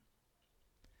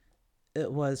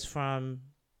it was from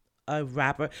a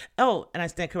rapper. Oh, and I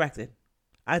stand corrected.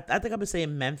 I think I've been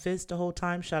saying Memphis the whole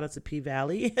time. Shout out to P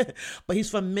Valley. But he's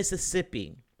from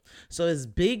Mississippi. So it's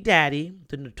Big Daddy,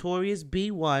 the Notorious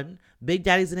B.I.G. Big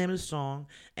Daddy's the name of the song.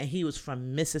 And he was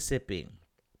from Mississippi.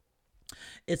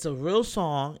 It's a real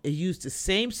song. It used the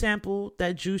same sample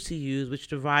that Juicy used, which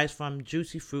derives from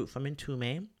Juicy Fruit from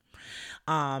Entombed.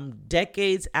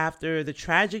 Decades after the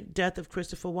tragic death of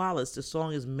Christopher Wallace, the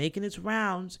song is making its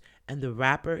rounds and the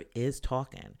rapper is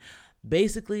talking.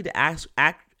 Basically, the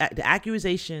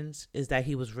accusations is that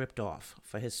he was ripped off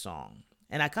for his song.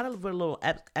 And I kind of read a little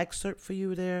excerpt for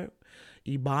you there,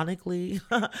 ebonically,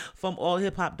 from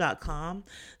allhiphop.com,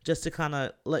 just to kind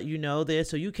of let you know there.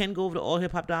 So you can go over to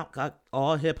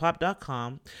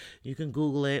allhiphop.com. You can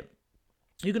Google it.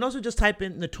 You can also just type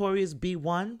in Notorious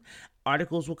B1.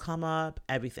 Articles will come up,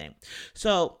 everything.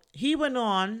 So he went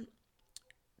on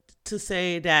to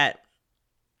say that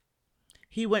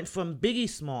he went from Biggie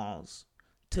Smalls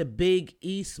to Big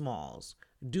E Smalls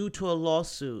due to a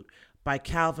lawsuit by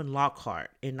Calvin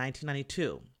Lockhart in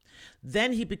 1992.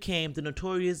 Then he became the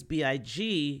Notorious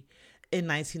B.I.G. in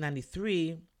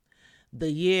 1993,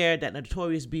 the year that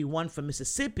Notorious B1 from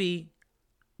Mississippi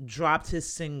dropped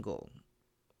his single.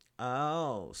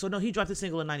 Oh, so no, he dropped his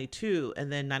single in 92,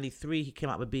 and then 93 he came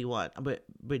out with B1,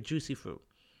 with Juicy Fruit.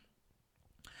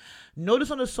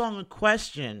 Notice on the song in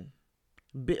question,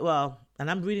 and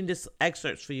I'm reading this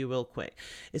excerpts for you real quick.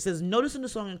 It says, notice in the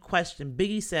song in question,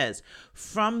 Biggie says,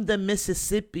 from the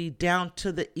Mississippi down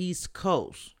to the East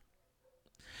Coast.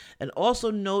 And also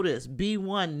notice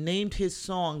B1 named his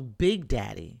song Big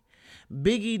Daddy.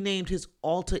 Biggie named his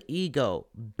alter ego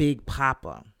Big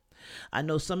Papa. I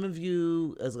know some of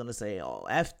you is going to say, oh,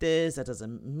 F this, that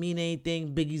doesn't mean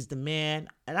anything. Biggie's the man.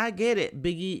 And I get it.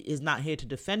 Biggie is not here to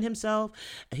defend himself.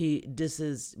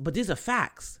 But these are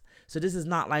facts. So this is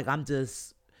not like I'm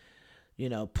just,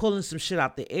 pulling some shit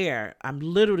out the air. I'm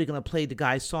literally going to play the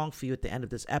guy's song for you at the end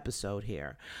of this episode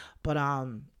here. But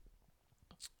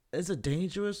it's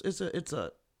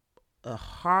a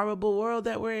horrible world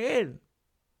that we're in.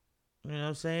 You know what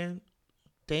I'm saying?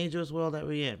 Dangerous world that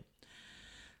we're in.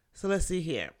 So let's see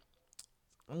here.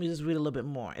 Let me just read a little bit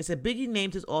more. It said Biggie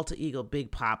named his alter ego Big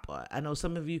Papa. I know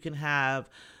some of you can have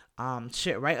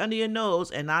shit right under your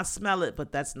nose and not smell it,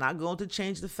 but that's not going to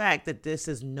change the fact that this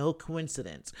is no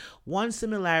coincidence. One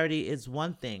similarity is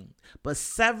one thing, but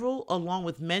several, along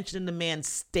with mentioning the man's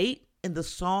state in the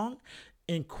song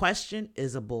in question,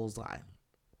 is a bullseye.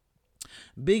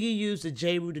 Biggie used the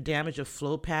J. Rue to damage a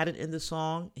flow pattern in the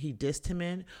song he dissed him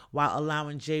in, while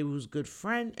allowing J. Rue's good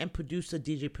friend and producer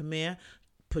DJ Premier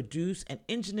produce and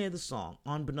engineer the song,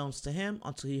 unbeknownst to him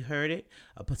until he heard it,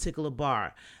 a particular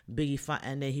bar.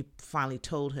 And then he finally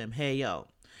told him, hey, yo,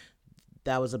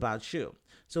 that was about you.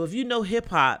 So if you know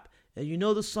hip-hop, and you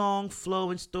know the song, flow,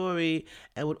 and story,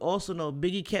 and would also know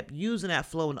Biggie kept using that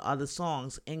flow in other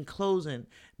songs. In closing,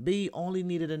 Biggie only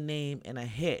needed a name and a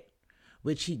hit,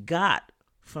 which he got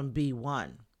from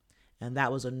B1. And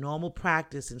that was a normal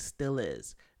practice and still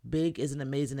is. Big is an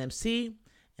amazing MC,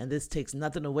 and this takes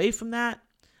nothing away from that.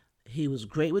 He was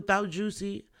great without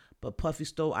Juicy, but Puffy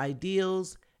stole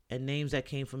ideals and names that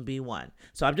came from B1.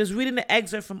 So I'm just reading the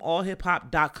excerpt from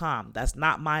allhiphop.com. That's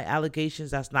not my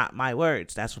allegations. That's not my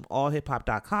words. That's from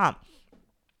allhiphop.com.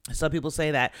 Some people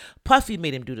say that Puffy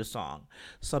made him do the song.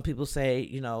 Some people say,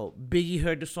 Biggie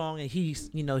heard the song and he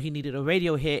needed a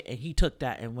radio hit and he took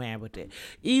that and ran with it.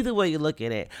 Either way you look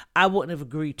at it, I wouldn't have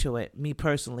agreed to it, me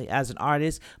personally, as an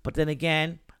artist. But then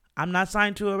again, I'm not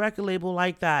signed to a record label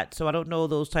like that, so I don't know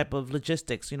those type of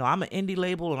logistics. I'm an indie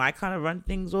label and I kind of run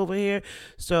things over here.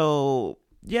 So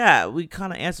yeah, we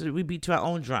kind of we beat to our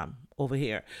own drum over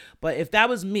here. But if that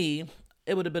was me,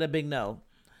 it would have been a big no.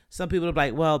 Some people are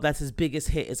like, well, that's his biggest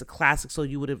hit. It's a classic, so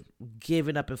you would have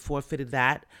given up and forfeited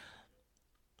that.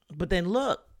 But then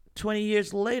look, 20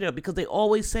 years later, because they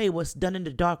always say what's done in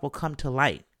the dark will come to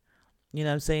light. You know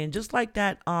what I'm saying? Just like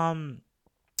that, I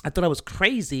thought I was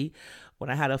crazy when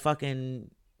I had a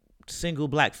fucking single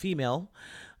black female.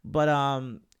 But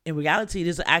in reality,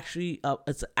 it's actually a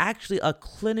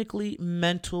clinically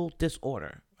mental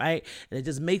disorder, right? And it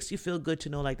just makes you feel good to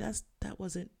know like that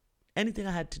wasn't anything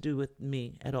I had to do with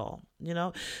me at all,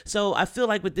 So I feel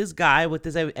like with this guy, with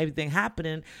this everything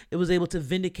happening, it was able to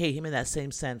vindicate him in that same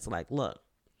sense. Like, look,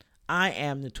 I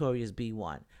am Notorious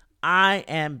B1. I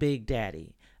am Big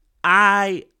Daddy.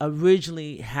 I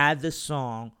originally had this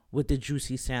song with the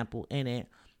Juicy sample in it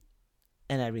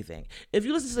and everything. If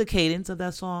you listen to the cadence of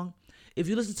that song, if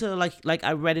you listen to like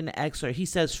I read in the excerpt, he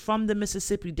says from the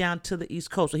Mississippi down to the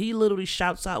East Coast. So he literally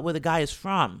shouts out where the guy is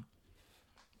from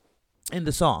in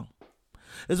the song.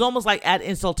 It's almost like add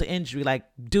insult to injury. Like,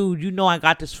 dude, I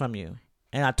got this from you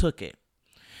and I took it.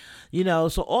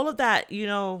 So all of that,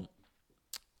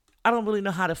 I don't really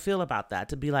know how to feel about that.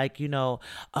 To be like,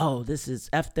 oh, this is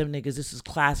F them niggas, this is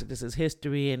classic, this is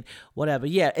history and whatever.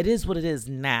 Yeah, it is what it is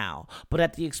now, but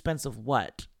at the expense of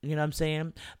what? You know what I'm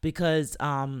saying? Because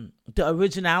the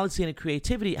originality and the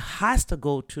creativity has to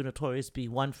go to Notorious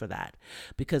B.I.G. for that,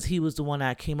 because he was the one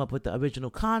that came up with the original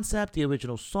concept, the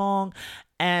original song,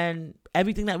 and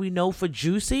everything that we know for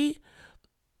Juicy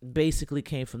basically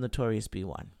came from Notorious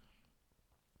B.I.G.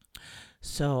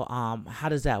 So how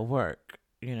does that work?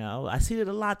 I see it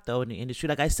a lot though in the industry.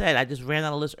 Like I said, I just ran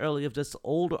on a list earlier of just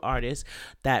older artists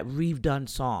that redone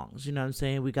songs. You know what I'm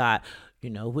saying? We got,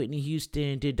 Whitney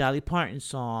Houston did Dolly Parton's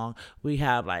song. We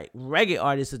have like reggae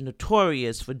artists is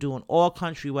notorious for doing all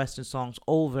country western songs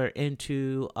over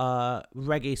into a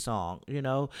reggae song.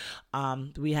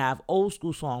 We have old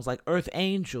school songs like Earth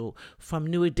Angel from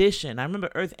New Edition. I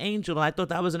remember Earth Angel, and I thought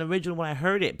that was an original when I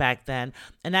heard it back then.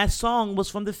 And that song was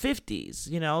from the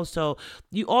 50s, So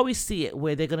you always see it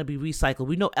where they're going to be recycled.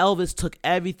 We know Elvis took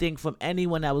everything from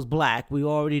anyone that was black. We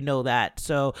already know that.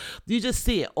 So you just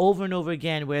see it over and over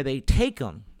again where they take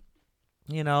them,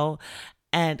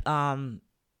 and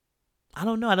I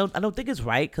don't know. I don't think it's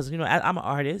right, because I'm an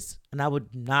artist and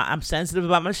I'm sensitive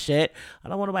about my shit. I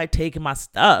don't want nobody taking my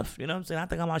stuff. You know what I'm saying? I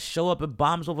think I'm gonna show up and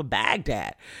bombs over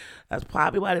Baghdad. That's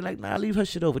probably why they're like, nah, leave her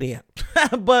shit over there.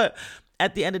 But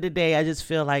at the end of the day, I just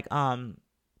feel like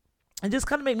it just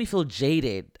kind of made me feel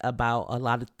jaded about a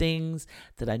lot of things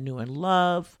that I knew and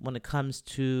love when it comes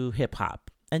to hip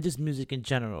hop and just music in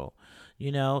general.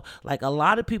 Like a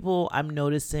lot of people I'm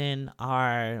noticing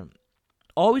are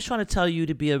always trying to tell you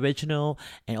to be original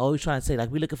and always trying to say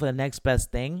like we're looking for the next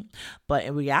best thing. But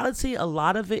in reality, a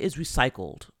lot of it is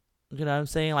recycled. You know what I'm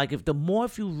saying? Like if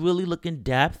you really look in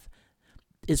depth,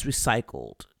 it's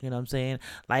recycled. You know what I'm saying?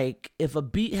 Like if a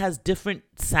beat has different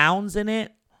sounds in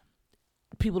it,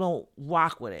 people don't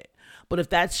rock with it. But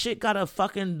if that shit got a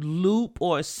fucking loop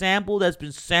or a sample that's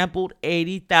been sampled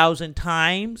 80,000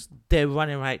 times, they're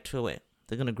running right to it.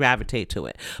 They're going to gravitate to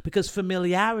it because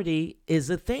familiarity is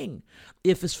a thing.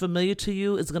 If it's familiar to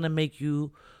you, it's going to make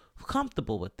you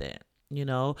comfortable with it.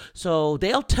 So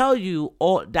they'll tell you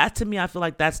all that. To me, I feel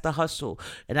like that's the hustle,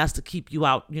 and that's to keep you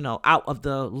out, out of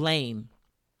the lane.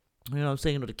 You know what I'm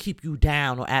saying? To keep you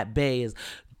down or at bay is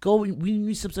go. We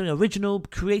need something original,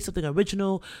 create something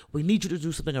original. We need you to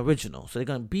do something original. So they're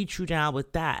going to beat you down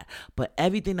with that. But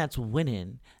everything that's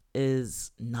winning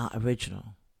is not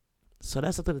original. So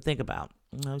that's something to think about.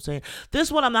 You know what I'm saying?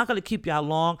 This one, I'm not going to keep y'all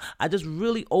long. I just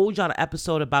really owed y'all an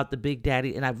episode about the Big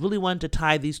Daddy, and I really wanted to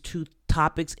tie these two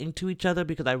topics into each other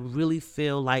because I really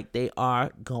feel like they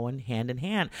are going hand in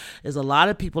hand. There's a lot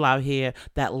of people out here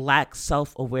that lack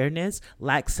self-awareness,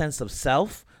 lack sense of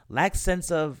self, lack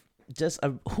sense of just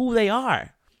who they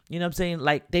are. You know what I'm saying?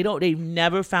 Like they've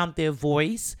never found their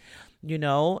voice.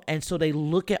 And so they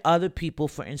look at other people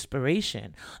for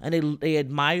inspiration, and they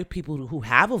admire people who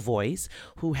have a voice,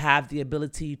 who have the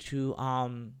ability to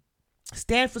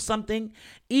stand for something,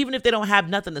 even if they don't have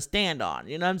nothing to stand on.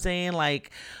 You know what I'm saying? Like,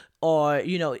 or,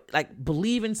 like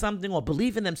believe in something or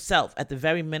believe in themselves at the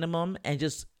very minimum and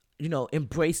just,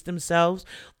 embrace themselves.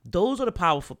 Those are the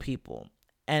powerful people.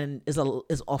 And is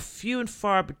a few and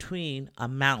far between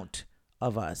amount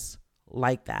of us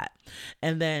like that.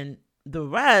 And then the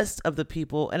rest of the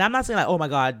people, and I'm not saying like, oh my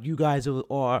God, you guys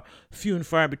are few and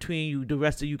far between you, the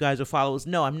rest of you guys are followers.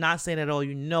 No, I'm not saying at all.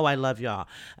 I love y'all.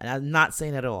 And I'm not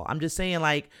saying at all. I'm just saying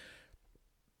like,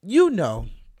 when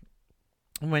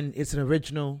it's an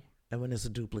original and when it's a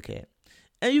duplicate.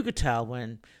 And you could tell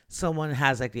when someone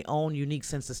has like their own unique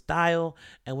sense of style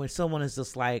and when someone is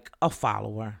just like a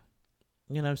follower.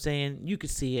 You know what I'm saying? You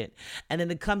could see it. And then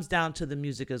it comes down to the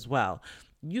music as well.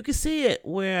 You can see it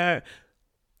where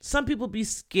some people be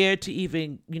scared to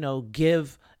even,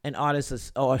 give an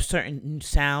artist or a certain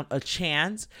sound a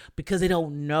chance because they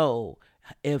don't know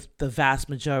if the vast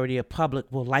majority of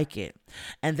public will like it.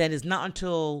 And then it's not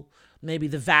until maybe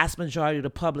the vast majority of the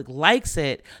public likes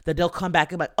it that they'll come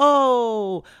back and be like,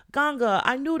 oh, Ganga,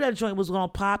 I knew that joint was going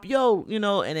to pop,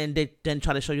 and then they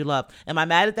try to show you love. Am I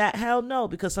mad at that? Hell no,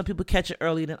 because some people catch it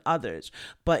earlier than others.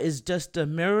 But it's just the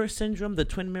mirror syndrome, the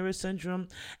twin mirror syndrome,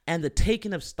 and the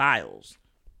taking of styles.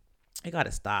 It got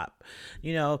to stop,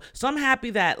 So I'm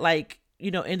happy that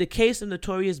in the case of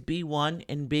Notorious B.I.G.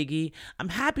 and Biggie, I'm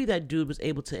happy that dude was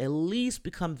able to at least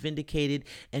become vindicated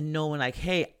and knowing like,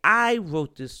 hey, I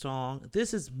wrote this song.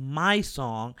 This is my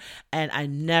song. And I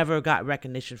never got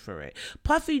recognition for it.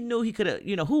 Puffy knew he could have,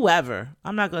 whoever.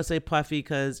 I'm not going to say Puffy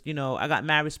because, I got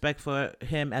mad respect for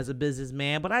him as a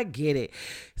businessman, but I get it.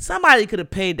 Somebody could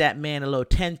have paid that man a little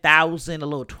 $10,000, a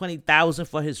little $20,000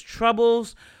 for his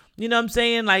troubles. You know what I'm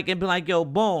saying? Like, and be like, yo,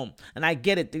 boom. And I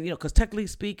get it, because technically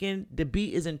speaking, the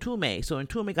beat is in Tume. So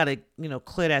Tume got to,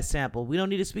 clear that sample. We don't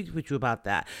need to speak with you about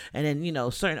that. And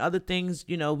then, certain other things,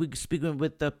 we're speaking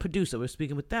with the producer. We're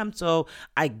speaking with them. So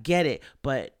I get it.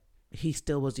 But he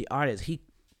still was the artist. He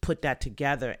put that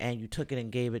together and you took it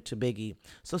and gave it to Biggie.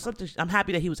 So I'm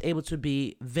happy that he was able to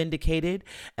be vindicated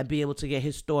and be able to get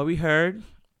his story heard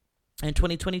in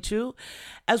 2022,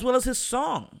 as well as his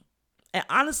song. And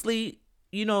honestly,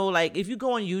 like if you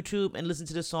go on YouTube and listen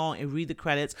to the song and read the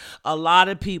credits, a lot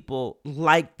of people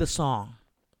like the song.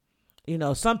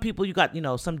 Some people, you got,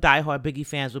 some diehard Biggie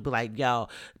fans would be like, yo,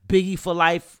 Biggie for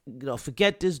life,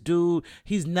 forget this dude.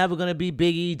 He's never going to be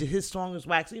Biggie. His song is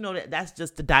wax. That's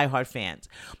just the diehard fans.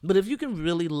 But if you can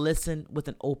really listen with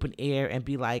an open ear and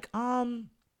be like, let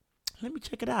me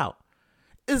check it out.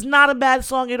 It's not a bad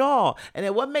song at all. And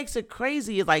then what makes it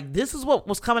crazy is like, this is what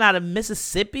was coming out of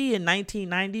Mississippi in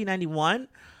 1990, 91.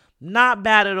 Not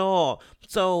bad at all.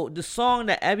 So the song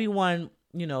that everyone,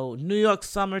 New York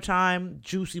summertime,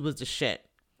 Juicy was the shit.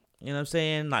 You know what I'm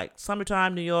saying? Like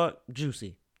summertime, New York,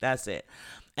 Juicy. That's it.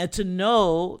 And to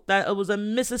know that it was a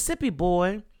Mississippi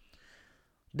boy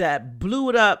that blew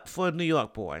it up for a New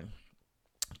York boy.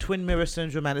 Twin mirror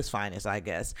syndrome at its finest, I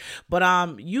guess.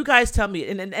 But you guys tell me,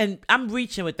 and I'm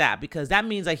reaching with that because that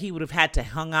means like he would have had to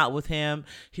hung out with him.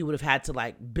 He would have had to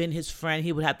like been his friend.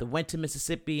 He would have to went to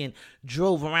Mississippi and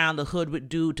drove around the hood with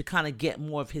dude to kind of get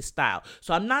more of his style.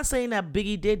 So I'm not saying that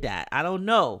Biggie did that. I don't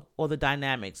know all the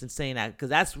dynamics in saying that because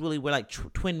that's really where like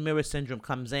twin mirror syndrome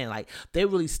comes in. Like they're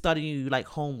really studying you like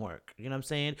homework. You know what I'm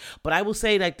saying? But I will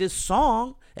say like this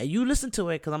song, and you listen to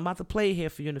it because I'm about to play it here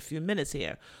for you in a few minutes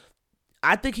here.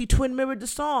 I think he twin mirrored the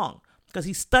song because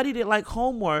he studied it like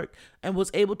homework and was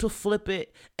able to flip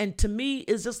it. And to me,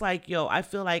 it's just like, yo, I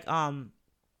feel like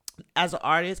as an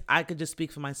artist, I could just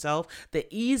speak for myself. The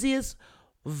easiest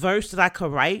verse that I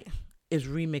could write is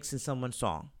remixing someone's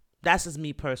song. That's just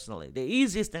me personally. The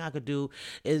easiest thing I could do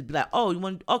is be like, oh, you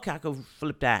want, okay, I could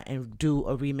flip that and do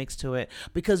a remix to it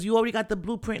because you already got the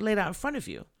blueprint laid out in front of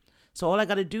you. So all I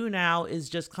got to do now is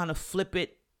just kind of flip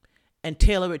it and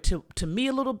tailor it to me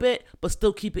a little bit, but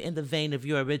still keep it in the vein of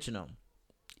your original.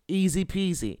 Easy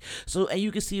peasy. So, and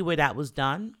you can see where that was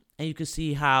done, and you can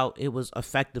see how it was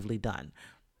effectively done.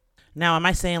 Now, am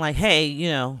I saying like, hey,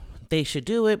 they should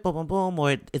do it, boom, boom, boom,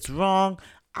 or it's wrong?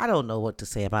 I don't know what to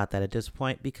say about that at this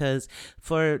point because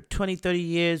for 20, 30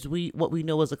 years, what we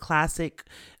know as a classic,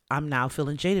 I'm now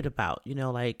feeling jaded about.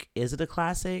 Like, is it a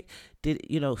classic?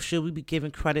 Should we be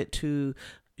giving credit to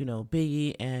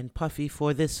Biggie and Puffy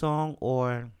for this song,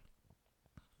 or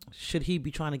should he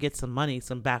be trying to get some money,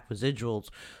 some back residuals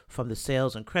from the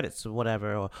sales and credits or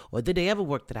whatever, or did they ever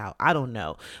work that out? I don't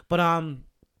know. But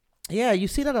yeah, you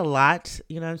see that a lot,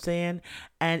 you know what I'm saying?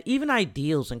 And even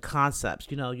ideals and concepts,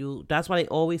 that's why they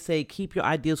always say keep your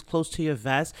ideals close to your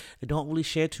vest and don't really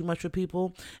share too much with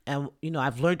people. And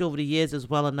I've learned over the years as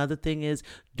well, another thing is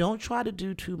don't try to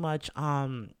do too much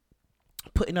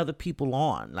putting other people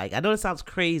on. Like, I know it sounds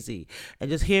crazy,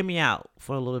 and just hear me out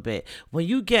for a little bit. When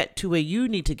you get to where you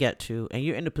need to get to and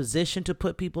you're in a position to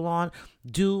put people on,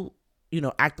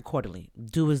 act accordingly.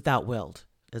 Do as thou wilt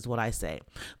is what I say.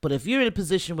 But if you're in a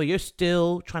position where you're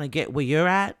still trying to get where you're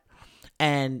at,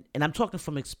 and I'm talking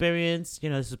from experience,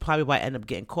 this is probably why I end up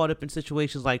getting caught up in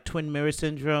situations like twin mirror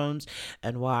syndromes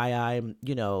and why I'm,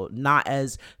 not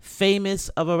as famous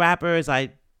of a rapper as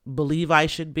I believe I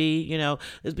should be,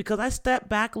 is because I step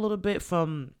back a little bit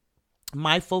from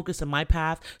my focus and my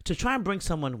path to try and bring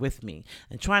someone with me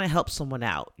and trying to help someone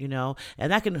out,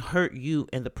 and that can hurt you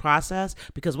in the process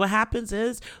because what happens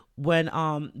is when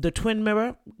the twin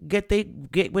mirror get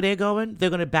where they're going,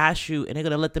 they're going to bash you and they're going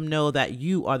to let them know that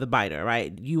you are the biter,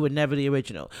 right? You were never the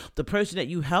original. The person that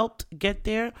you helped get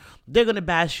there, they're going to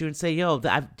bash you and say, yo,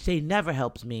 they never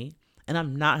helped me and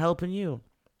I'm not helping you.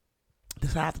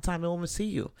 Because half the time they won't even see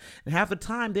you. And half the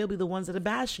time they'll be the ones that are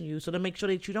bashing you. So to make sure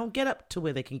that you don't get up to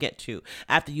where they can get to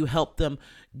after you help them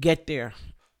get there.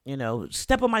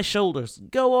 Step on my shoulders.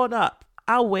 Go on up.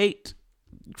 I'll wait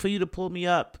for you to pull me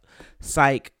up.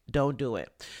 Psych. Don't do it.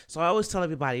 So I always tell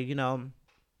everybody,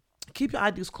 keep your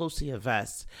ideas close to your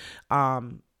vest.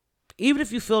 Even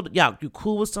if you feel, you're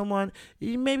cool with someone,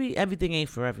 maybe everything ain't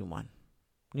for everyone.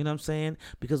 You know what I'm saying?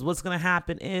 Because what's going to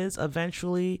happen is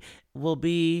eventually will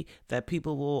be that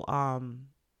people will,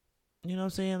 you know what I'm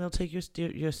saying? They'll take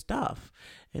your stuff.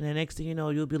 And the next thing you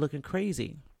know, you'll be looking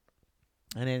crazy.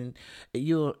 And then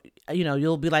you'll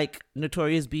be like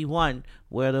Notorious B1,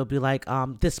 where they'll be like,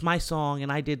 this my song and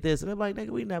I did this. And I'm like, nigga,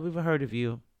 we never even heard of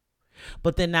you.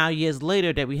 But then now years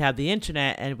later that we have the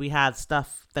internet and we have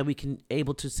stuff that we can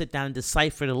able to sit down and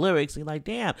decipher the lyrics, and you're like,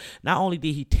 damn, not only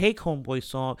did he take Homeboy's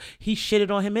song, he shitted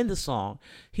on him in the song.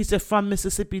 He said from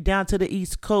Mississippi down to the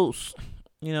East Coast.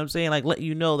 You know what I'm saying? Like, let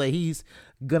you know that he's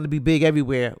gonna be big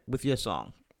everywhere with your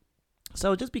song.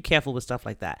 So just be careful with stuff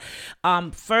like that.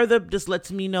 Further, just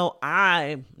lets me know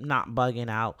I'm not bugging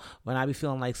out when I be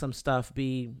feeling like some stuff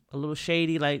be a little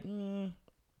shady, like,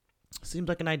 seems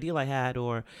like an ideal I had,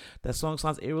 or that song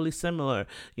sounds eerily similar.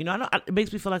 You know, I know it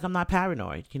makes me feel like I'm not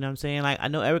paranoid. You know what I'm saying? Like, I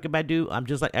know Erykah Badu. I'm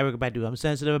just like Erykah Badu. I'm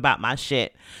sensitive about my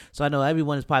shit. So I know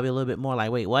everyone is probably a little bit more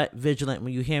like, wait, what? Vigilant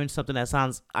when you're hearing something that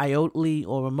sounds iotely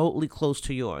or remotely close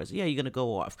to yours. Yeah, you're going to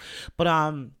go off. But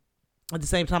at the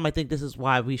same time, I think this is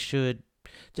why we should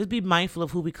just be mindful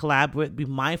of who we collab with, be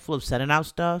mindful of sending out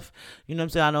stuff. You know what I'm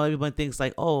saying? I know everyone thinks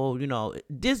like, oh, you know,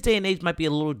 this day and age might be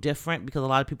a little different because a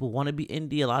lot of people want to be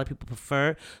indie. A lot of people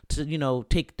prefer to, you know,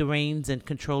 take the reins and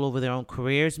control over their own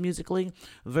careers musically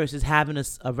versus having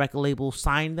a record label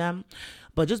sign them.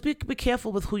 But just be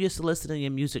careful with who you're soliciting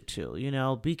your music to. You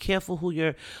know, be careful who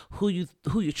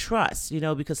you trust. You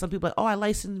know, because some people are like, oh, I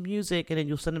license music, and then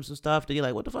you'll send them some stuff. Then you're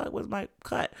like, what the fuck? Where's my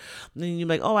cut? And then you're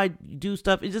like, oh, I do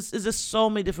stuff. It's just so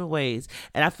many different ways.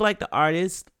 And I feel like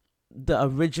the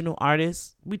original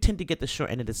artists, we tend to get the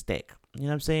short end of the stick. You know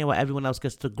what I'm saying? While everyone else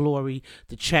gets the glory,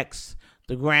 the checks,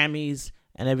 the Grammys,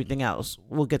 and everything else,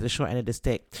 we'll get the short end of the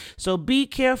stick. So be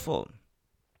careful.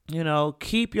 You know,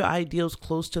 keep your ideals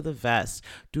close to the vest.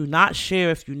 Do not share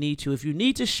if you need to. If you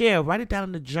need to share, write it down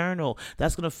in a journal.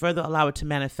 That's going to further allow it to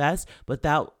manifest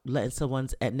without letting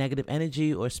someone's negative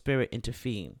energy or spirit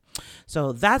intervene.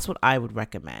 So that's what I would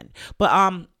recommend. But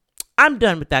I'm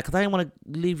done with that because I didn't want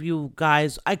to leave you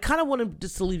guys. I kind of wanted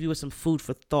just to leave you with some food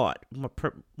for thought,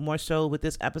 more so with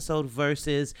this episode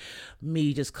versus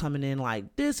me just coming in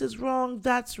like, this is wrong,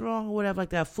 that's wrong, or whatever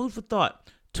like that. Food for thought.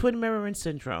 Twin mirroring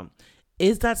syndrome.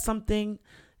 Is that something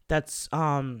that's,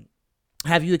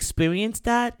 have you experienced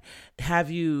that?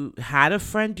 Have you had a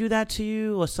friend do that to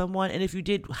you or someone? And if you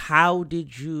did, how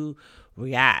did you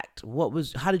react?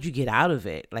 How did you get out of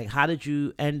it? Like, how did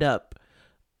you end up,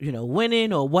 you know,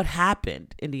 winning, or what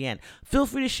happened in the end? Feel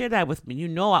free to share that with me. You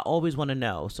know, I always want to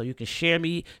know. So you can share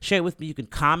it with me. You can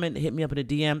comment, hit me up in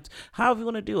the DMs, however you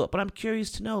want to do it. But I'm curious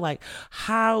to know, like,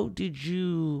 how did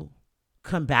you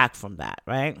come back from that,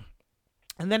 right?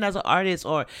 And then as an artist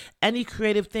or any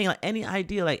creative thing, like any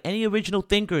idea, like any original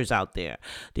thinkers out there,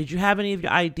 did you have any of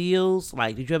your ideals?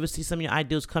 Like, did you ever see some of your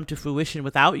ideals come to fruition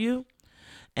without you?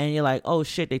 And you're like, oh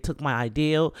shit, they took my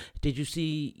ideal. Did you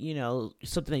see, you know,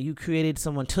 something that you created,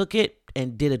 someone took it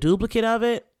and did a duplicate of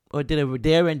it or did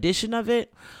their rendition of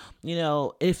it? You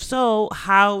know, if so,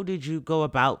 how did you go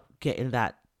about getting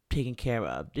that taken care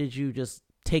of? Did you just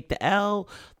take the L?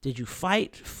 Did you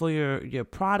fight for your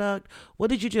product? What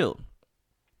did you do?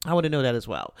 I want to know that as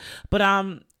well. But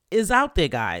it's out there,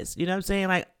 guys. You know what I'm saying?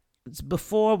 Like,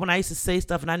 before, when I used to say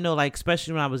stuff, and I know, like,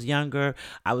 especially when I was younger,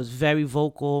 I was very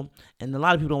vocal, and a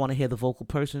lot of people don't want to hear the vocal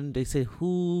person. They say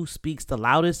who speaks the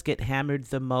loudest get hammered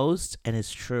the most, and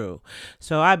it's true.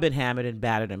 So I've been hammered and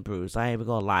battered and bruised. I ain't even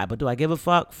gonna lie. But do I give a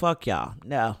fuck? Fuck y'all.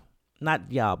 No,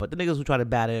 not y'all, but the niggas who try to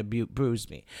batter and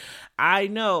bruise me. I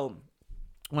know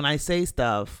when I say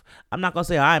stuff, I'm not going to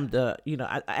say I'm the, you know,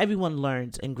 everyone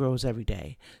learns and grows every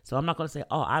day. So I'm not going to say,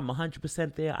 oh, I'm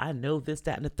 100% there. I know this,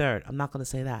 that, and the third. I'm not going to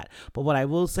say that. But what I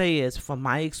will say is, from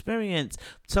my experience,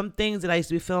 some things that I used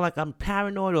to be feeling like I'm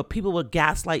paranoid, or people will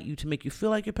gaslight you to make you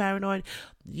feel like you're paranoid.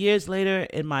 Years later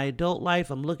in my adult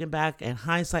life, I'm looking back, and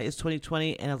hindsight is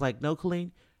 2020. And I was like, no,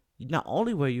 Colleen, not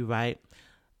only were you right,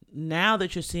 now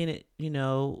that you're seeing it, you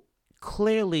know,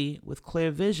 clearly with clear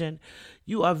vision,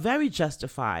 you are very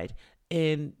justified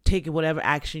in taking whatever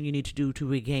action you need to do to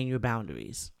regain your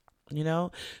boundaries, you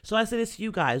know? So I say this to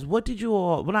you guys. What did you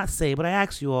all, well, not say, but I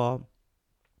ask you all,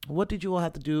 what did you all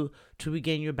have to do to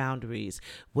regain your boundaries?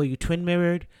 Were you twin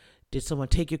mirrored? Did someone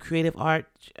take your creative art,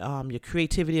 your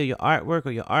creativity or your artwork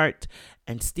or your art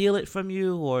and steal it from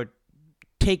you, or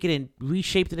take it and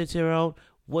reshape it into your own?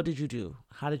 What did you do?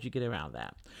 How did you get around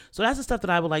that? So that's the stuff that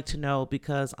I would like to know,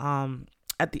 because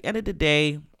at the end of the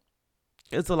day,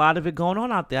 there's a lot of it going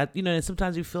on out there. You know, and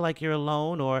sometimes you feel like you're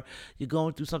alone, or you're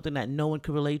going through something that no one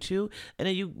can relate to. And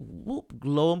then you,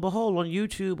 lo and behold, on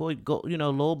YouTube, or go, you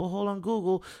know, lo and behold on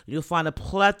Google, you'll find a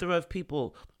plethora of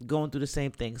people going through the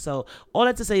same thing. So all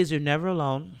that to say is, you're never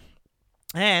alone.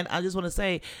 And I just want to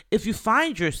say, if you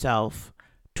find yourself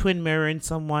twin mirroring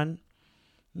someone,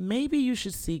 maybe you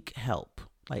should seek help.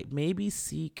 Like, maybe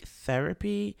seek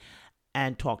therapy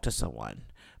and talk to someone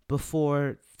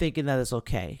before thinking that it's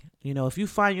okay. You know, if you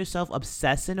find yourself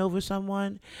obsessing over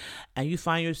someone, and you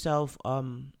find yourself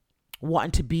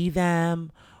wanting to be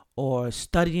them or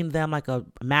studying them like a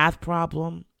math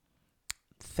problem,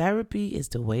 therapy is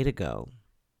the way to go.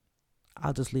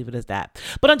 I'll just leave it as that.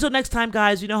 But until next time,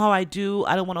 guys, you know how I do.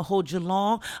 I don't want to hold you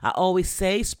long. I always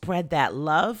say spread that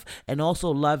love and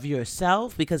also love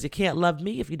yourself, because you can't love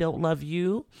me if you don't love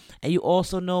you. And you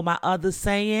also know my other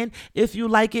saying, if you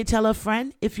like it, tell a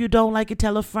friend. If you don't like it,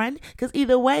 tell a friend, because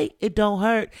either way, it don't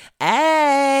hurt.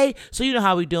 Hey, so you know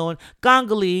how we doing.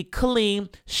 Gangali,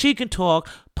 Kaleem, She Can Talk,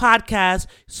 podcast,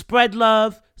 spread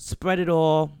love, spread it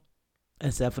all.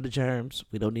 Except for the germs.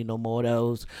 We don't need no more of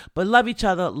those. But love each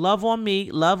other. Love on me.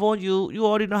 Love on you. You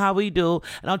already know how we do.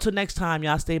 And until next time,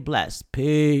 y'all stay blessed.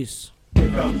 Peace. Here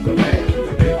comes the man with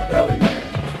the big belly.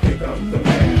 Here comes the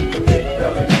man with the big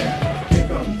belly. Here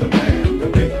comes the man with the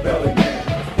big belly.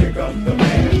 Here comes the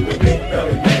man with the big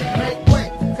belly. Make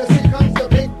way, cause here comes the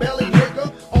big belly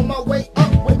nigga. On my way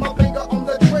up with my finger on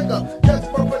the trigger. Just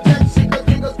for protection, cause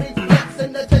niggas be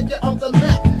flexing to take you off the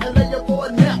map and lay you for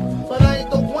a nap. But I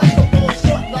ain't the one to fall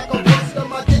short like a buster.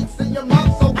 My dick's in your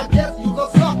mouth, so I guess you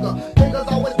a sucker.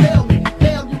 Niggas always tell me,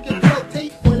 damn, you can tell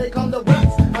teeth when they come to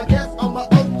raps. I guess I'm a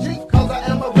OG, cause I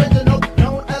am original,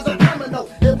 known as a criminal.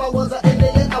 If I was an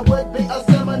Indian, I would be a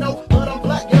Seminole. But I'm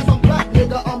black, yes, I'm black,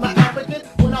 nigga, I'm an African.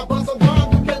 When I bust a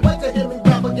rhyme, you can't wait to hear me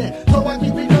rap again. So I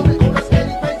keep it coming on a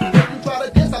steady pace. If you try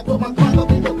to diss, I put my clock up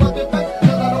in your fucking face.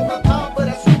 Cause I don't got time for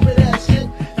that stupid ass shit.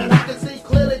 And I can see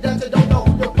clearly that you don't know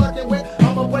who you're fucking with.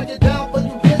 I'ma break it down for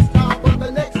you this time, but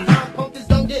the next time, punkies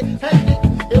don't get hectic.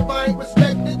 If I ain't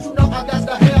respected, you know I got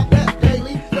to have that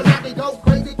daily. Cause I can go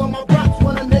crazy for my props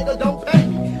when a nigga don't pay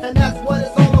me. And that's what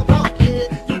it's all about,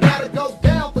 kid. You gotta go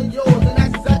down for yours, and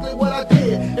that's exactly what I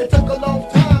did. It took a long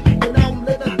time, but now I'm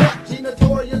living back. G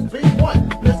Notorious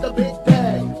B1, Mr. Big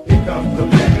Daddy. Here comes the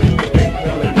man with the big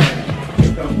belly.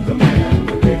 Here comes the man with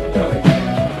the big belly.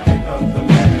 Here comes the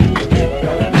man with the big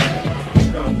belly.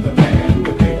 Here comes the man with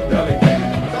the big belly.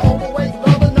 The overweight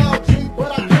lover now, G,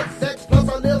 but I get sex, plus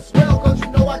I live swell, cause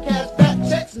you know I cash fat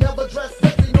checks, never dress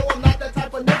sexy, no I'm not that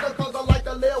type of nigga, cause I like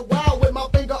to live wild with my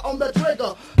finger on the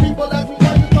trigger. People ask me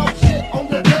why you talk shit on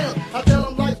your damn, I tell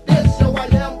them like this, yo I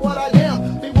am what I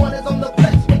am, B1 is on the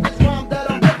flex with this rhyme that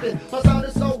I'm ripping, my sound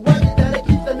is so rugged that it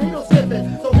keeps the needle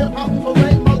slipping, so hip hop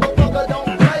parade, motherfucker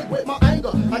don't play with my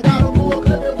anger, I got a rule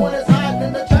clipping when it's hiding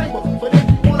in the chamber, but if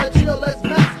you wanna chill, let's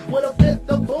match with a fifth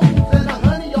of booze and a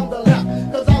honey on the lap.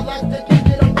 Cause I like to kick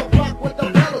it on the block with the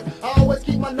fellas. I always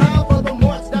keep my nine for the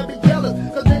marks that be jealous.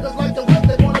 Cause niggas like to whip,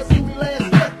 they wanna see me laying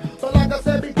stiff. But like I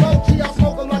said before, G, I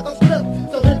smoke 'em like a slip.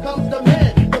 So here comes the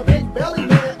man, the big belly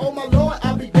man. Oh my lord,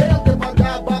 I'll be damned if I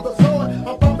die by the sword.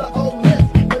 I'm from the old miss,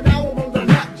 but now I'm on the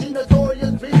map. G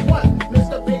Notorious B1,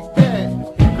 Mr. Big Daddy.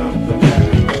 Here comes the man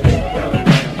with the big belly.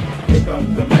 Here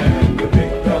comes the man with the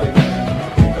big belly.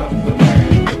 Here comes the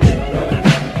man with the big belly.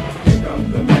 Here comes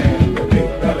the man with the big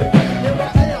belly. Here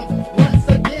I am, once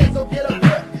again, so get a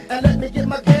grip and let me get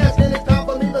my cash, then it's time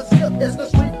for me to skip. It's the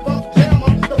street funk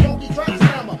jammer, the funky track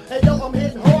slammer. And yo, I'm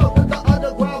hitting hard with the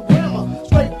underground grammar.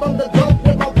 Straight from the dope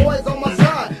with my boys on my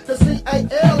side. The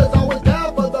CAL is always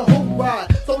down for the hoop ride.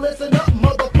 So listen